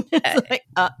snickering. It's like,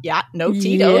 no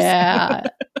Tito's. Yeah.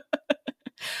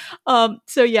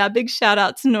 So yeah, big shout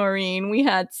out to Noreen. We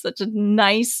had such a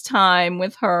nice time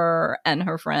with her and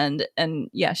her friend. And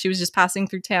yeah, she was just passing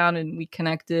through town and we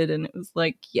connected and it was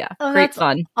like, great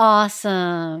fun.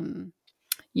 Awesome.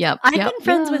 Yep. I've been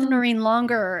friends with Noreen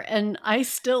longer and I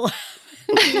still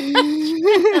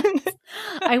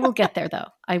I will get there though.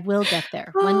 I will get there.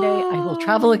 One day I will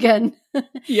travel again.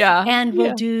 Yeah. And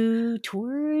we'll do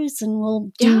tours and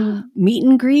we'll do meet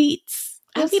and greets.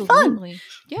 It'll be fun.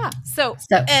 Yeah. So,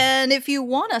 and if you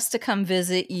want us to come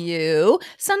visit you,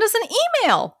 send us an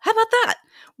email. How about that?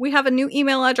 We have a new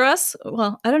email address.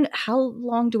 Well, I don't know. How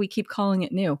long do we keep calling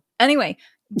it new? Anyway,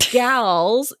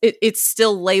 gals, it's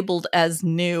still labeled as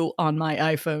new on my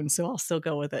iPhone, so I'll still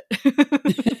go with it.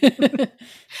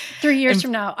 3 years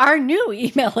from now, our new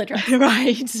email address.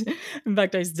 Right. In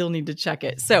fact, I still need to check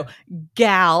it. So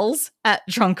gals at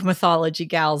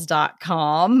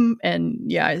drunkmythologygals.com. And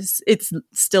yeah, it's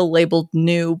still labeled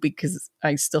new because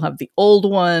I still have the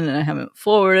old one and I haven't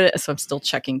forwarded it. So I'm still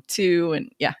checking too. And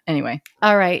yeah, anyway.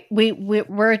 All right.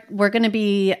 We're going to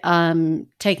be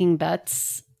taking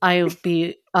bets. I'll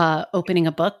be opening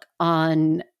a book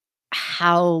on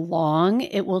how long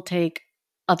it will take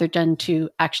other Jen to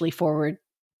actually forward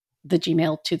the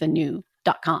Gmail to the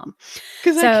new.com.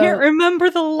 Because I can't remember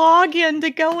the login to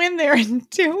go in there and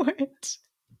do it.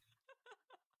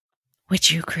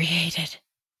 Which you created.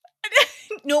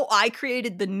 No, I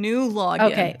created the new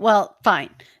login. Okay, well,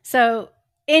 fine. So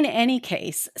in any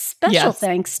case, special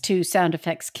thanks to Sound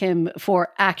Effects Kim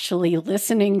for actually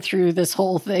listening through this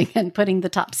whole thing and putting the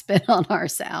top spin on our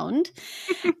sound.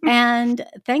 And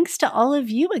thanks to all of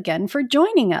you again for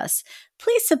joining us.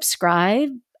 Please subscribe.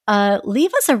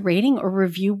 Leave us a rating or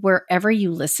review wherever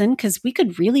you listen, because we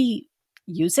could really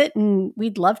use it and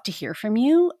we'd love to hear from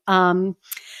you. And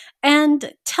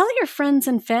tell your friends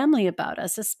and family about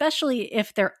us, especially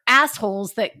if they're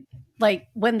assholes that Like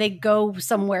when they go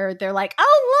somewhere, they're like,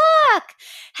 oh, look,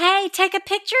 hey, take a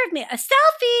picture of me, a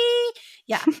selfie.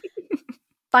 Yeah.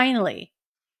 Finally,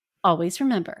 always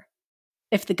remember,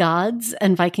 if the gods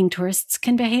and Viking tourists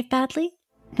can behave badly,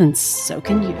 then so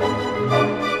can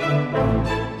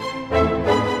you.